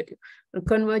 always negative. A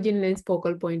convergent lens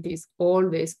focal point is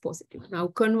always positive. Now,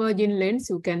 convergent lens,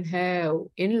 you can have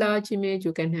enlarged image,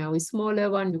 you can have a smaller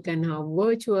one, you can have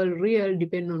virtual, real,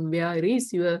 depending on where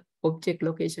is your object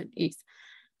location is.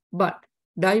 But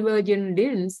divergent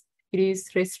lens, it is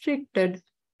restricted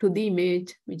to the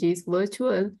image which is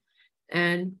virtual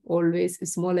and always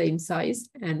smaller in size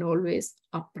and always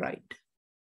upright.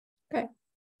 Okay, I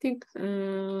think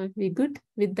we're good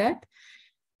with that.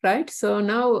 Right, so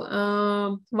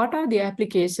now what are the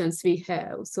applications we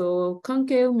have? So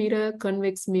concave mirror,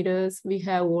 convex mirrors, we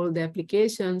have all the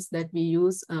applications that we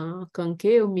use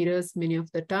concave mirrors many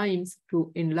of the times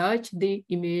to enlarge the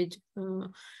image,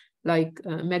 like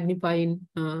magnifying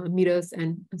mirrors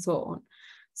and so on.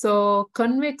 So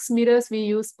convex mirrors we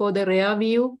use for the rear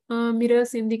view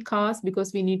mirrors in the cars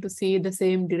because we need to see the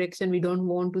same direction. We don't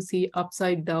want to see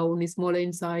upside down, smaller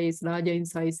in size, larger in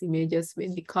size images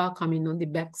when the car coming on the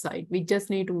back side. We just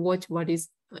need to watch what is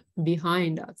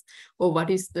behind us or what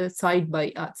is the side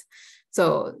by us.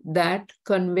 So that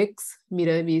convex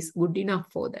mirror is good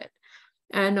enough for that.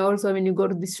 And also when you go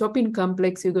to the shopping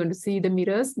complex, you're going to see the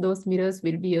mirrors. Those mirrors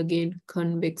will be again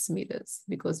convex mirrors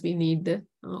because we need the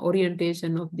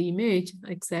orientation of the image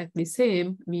exactly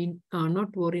same. We are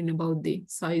not worrying about the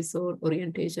size or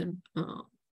orientation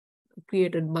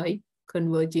created by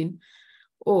converging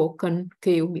or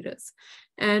concave mirrors.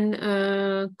 And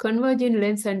converging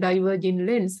lens and diverging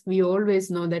lens, we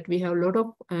always know that we have a lot of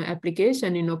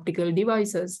application in optical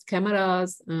devices,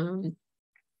 cameras,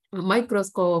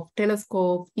 microscope,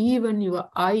 telescope, even your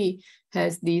eye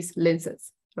has these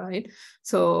lenses, right?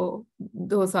 So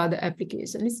those are the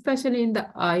applications, especially in the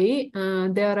eye.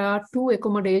 There are two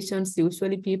accommodations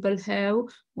usually people have.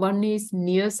 One is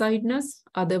nearsightedness,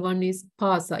 other one is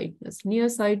farsightedness.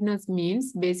 Nearsightedness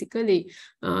means basically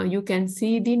you can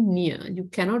see the near, you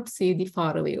cannot see the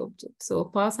far away object. So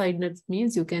farsightedness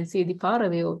means you can see the far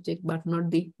away object but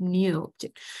not the near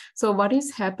object. So what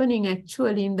is happening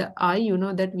actually in the eye, you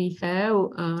know that we have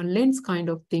lens kind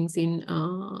of things in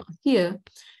here,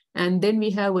 and then we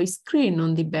have a screen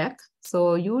on the back.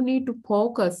 So you need to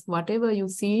focus whatever you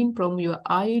see from your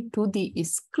eye to the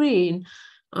screen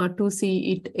to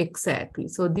see it exactly.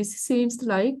 So this seems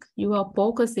like you are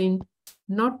focusing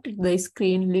not the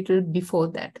screen little before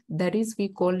that. That is, we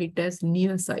call it as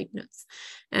nearsightedness.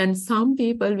 And some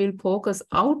people will focus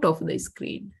out of the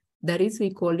screen. That is,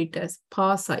 we call it as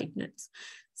farsightedness.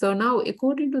 So now,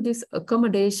 according to this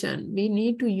accommodation, we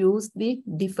need to use the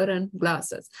different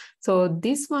glasses. So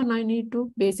this one I need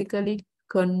to basically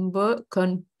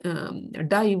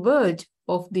diverge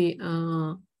of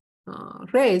the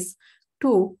rays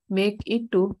to make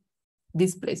it to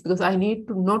this place, because I need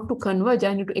to not to converge,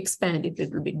 I need to expand it a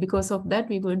little bit. Because of that,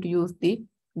 we're going to use the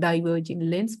diverging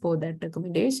lens for that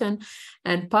accommodation,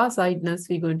 and farsightedness,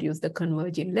 we're going to use the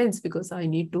converging lens because I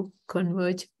need to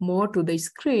converge more to the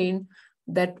screen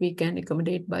that we can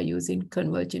accommodate by using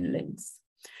converging lens.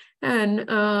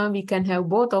 And we can have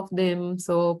both of them.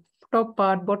 So top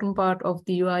part, bottom part of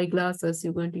the UI glasses,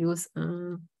 you're going to use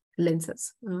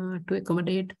lenses to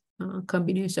accommodate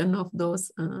combination of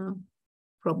those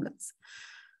problems.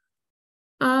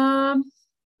 I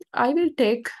will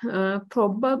take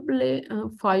probably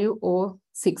 5 or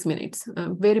 6 minutes,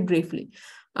 very briefly.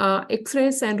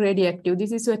 X-rays and radioactive.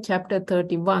 This is your chapter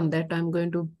 31 that I'm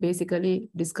going to basically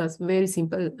discuss very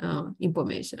simple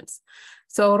informations.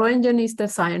 So Roentgen is the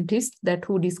scientist that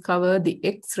who discovered the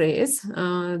X-rays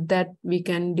that we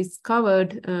can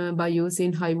discovered by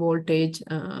using high voltage,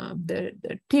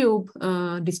 the tube,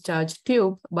 discharge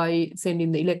tube by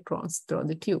sending the electrons through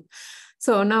the tube.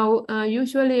 So now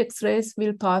usually X-rays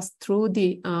will pass through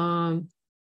the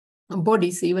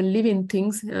bodies, even living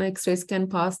things, X-rays can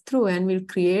pass through and will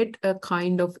create a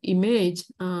kind of image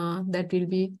that will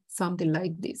be something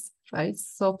like this, right?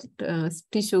 Soft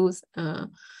tissues,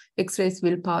 X-rays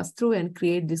will pass through and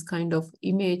create this kind of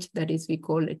image, that is, we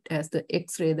call it as the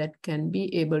X-ray, that can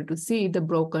be able to see the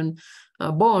broken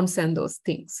bones and those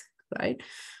things, right?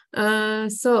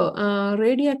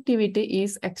 Radioactivity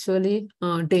is actually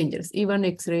dangerous. Even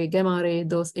X-ray, gamma ray,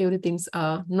 those everything's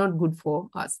are not good for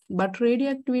us. But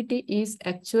radioactivity is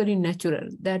actually natural.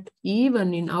 That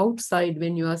even in outside,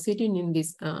 when you are sitting in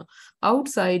this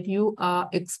outside, you are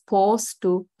exposed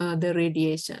to the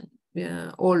radiation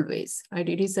always. Right?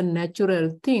 It is a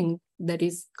natural thing that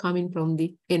is coming from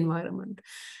the environment.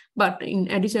 But in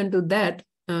addition to that,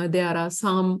 there are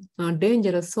some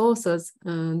dangerous sources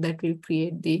that will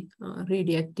create the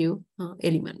radioactive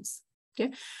elements.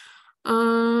 Okay.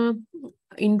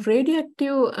 In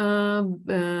radioactive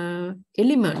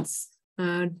elements,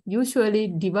 usually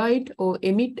divide or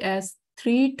emit as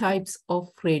 3 types of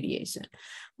radiation.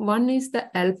 One is the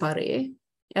alpha ray.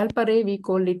 Alpha ray, we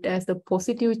call it as the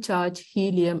positive charge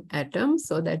helium atom.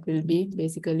 So that will be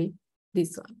basically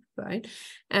this one, right?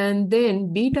 And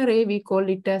then beta ray, we call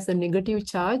it as a negative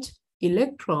charge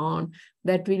electron.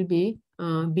 That will be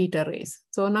beta rays.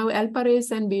 So now alpha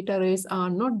rays and beta rays are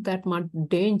not that much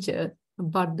danger,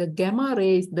 but the gamma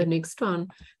ray is the next one,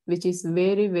 which is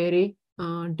very, very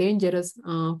dangerous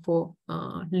for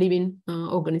living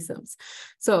organisms.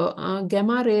 So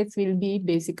gamma rays will be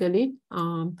basically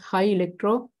high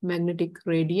electromagnetic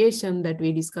radiation that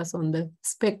we discuss on the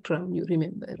spectrum, you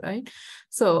remember, right?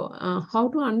 So how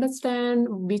to understand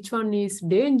which one is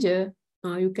danger,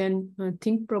 you can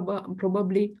think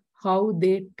probably how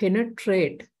they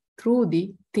penetrate through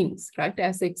the things, right?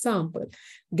 As example,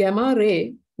 gamma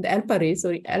ray, the alpha ray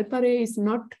is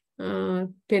not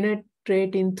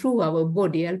penetrating through our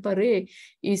body. Alpha ray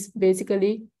is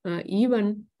basically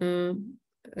even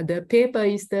the paper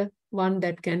is the one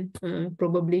that can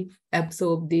probably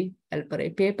absorb the alpha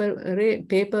ray.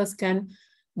 Papers can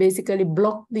basically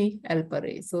block the alpha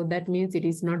ray. So that means it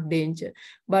is not danger.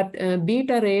 But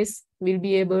beta rays will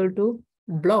be able to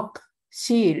block,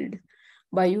 shield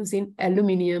by using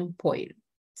aluminum foil.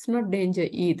 It's not danger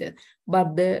either.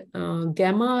 But the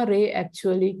gamma ray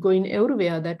actually going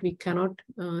everywhere that we cannot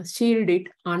shield it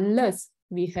unless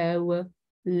we have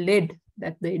lead,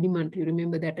 that the element. You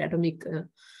remember that atomic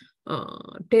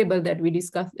table that we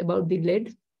discussed about the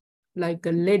lead? Like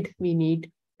a lead we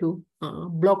need to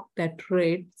block that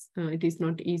ray. It is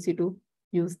not easy to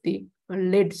use the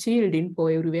lead shielding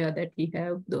for everywhere that we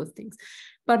have those things.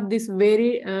 But this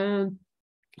very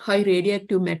high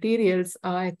radioactive materials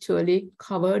are actually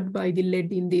covered by the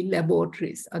lead in the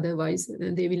laboratories. Otherwise,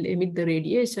 they will emit the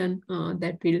radiation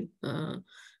that will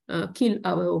kill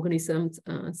our organisms,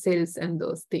 cells, and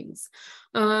those things.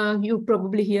 You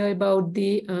probably hear about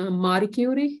the Marie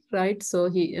Curie, right?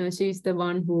 So she is the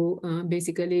one who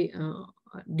basically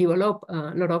develop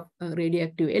a lot of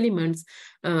radioactive elements.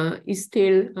 Is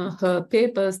still her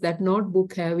papers, that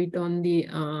notebook, have it on the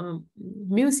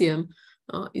museum,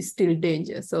 is still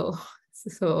danger. So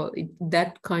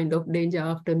that kind of danger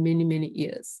after many, many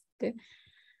years. Okay.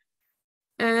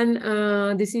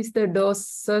 And this is the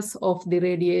doses of the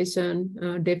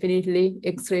radiation. Definitely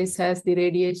X-rays has the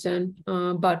radiation,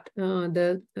 but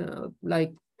the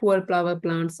like poor power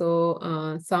plants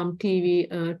or some TV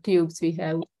tubes, we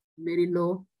have very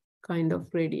low kind of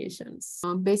radiations.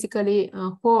 Basically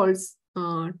holds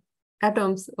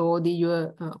atoms or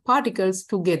your particles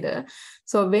together.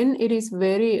 So when it is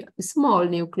very small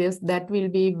nucleus, that will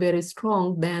be very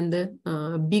strong than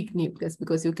the big nucleus,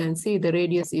 because you can see the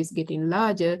radius is getting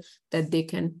larger, that they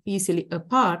can easily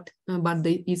apart, but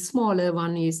the smaller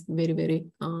one is very, very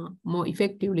more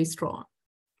effectively strong,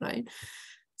 right?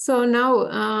 So now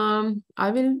I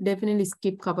will definitely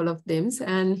skip a couple of them.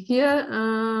 And here,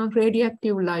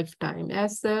 radioactive lifetime.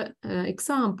 As an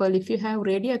example, if you have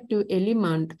radioactive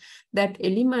element, that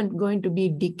element going to be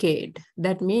decayed.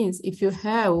 That means if you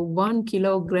have 1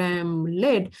 kilogram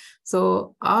lead,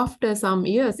 so after some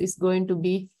years, it's going to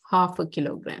be half a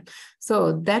kilogram.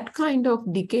 So that kind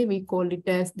of decay, we call it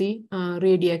as the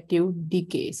radioactive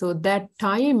decay. So that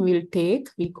time will take,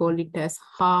 we call it as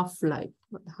half-life.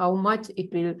 How much it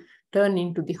will turn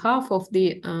into the half of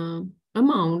the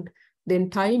amount, then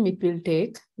time it will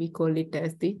take, we call it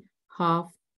as the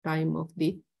half time of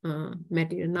the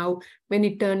material. Now, when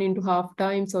it turn into half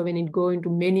time, so when it go into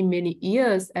many, many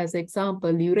years, as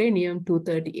example,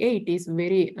 uranium-238 is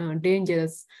very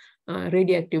dangerous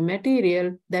radioactive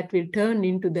material that will turn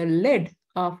into the lead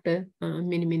after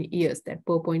many, many years, that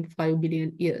 4.5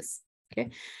 billion years, okay?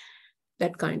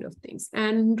 That kind of things.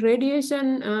 And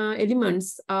radiation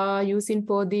elements are using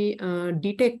for the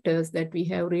detectors, that we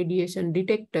have radiation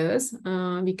detectors.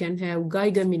 We can have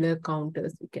Geiger-Miller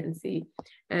counters, we can see.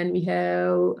 And we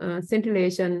have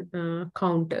scintillation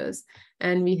counters.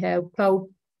 And we have cloud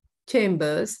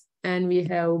chambers. And we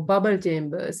have bubble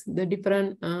chambers. The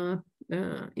different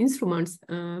instruments,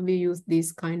 we use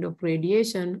these kind of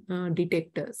radiation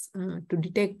detectors to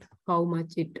detect how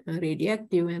much it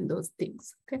radioactive and those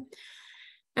things. Okay,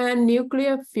 and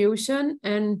nuclear fusion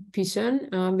and fission,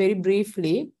 very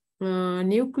briefly.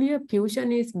 Nuclear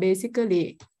fusion is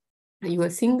basically your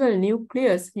single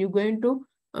nucleus. You're going to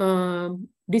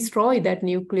destroy that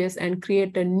nucleus and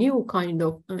create a new kind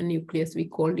of nucleus. We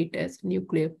call it as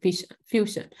nuclear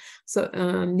fusion. So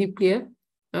nuclear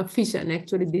fission,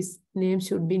 actually this name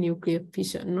should be nuclear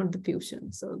fission, not the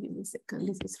fusion. So give me a second,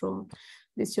 this is wrong.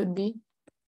 This should be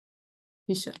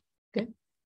fission, okay?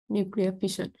 Nuclear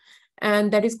fission.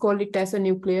 And that is called it as a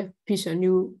nuclear fission.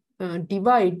 You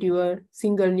divide your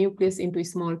single nucleus into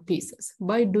small pieces.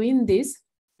 By doing this,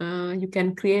 you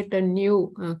can create a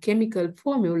new chemical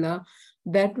formula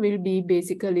that will be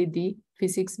basically the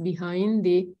physics behind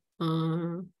the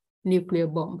nuclear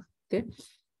bomb. Okay,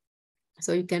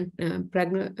 so you can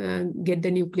get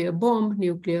the nuclear bomb,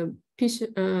 nuclear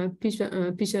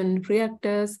fission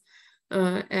reactors,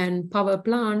 and power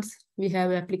plants. We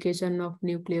have application of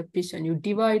nuclear fission. You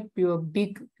divide your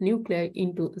big nuclei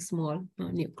into a small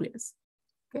nucleus.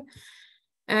 Okay.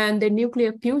 And the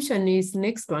nuclear fusion is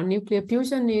next one. Nuclear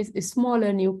fusion is a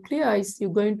smaller nuclei.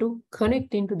 You're going to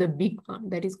connect into the big one.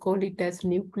 That is called it as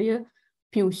nuclear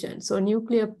fusion. So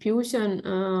nuclear fusion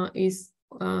is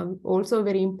also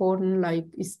very important, like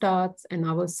stars and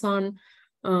our sun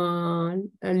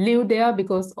live there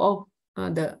because of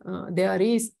there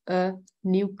is a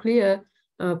nuclear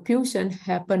fusion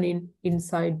happening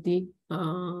inside the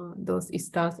those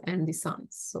stars and the suns.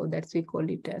 So that's we call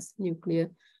it as nuclear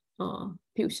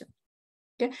fusion.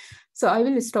 Okay, so I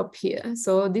will stop here.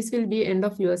 So this will be end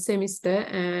of your semester,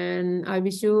 and I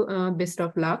wish you best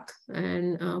of luck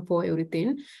and for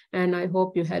everything. And I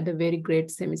hope you had a very great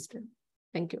semester.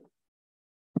 Thank you.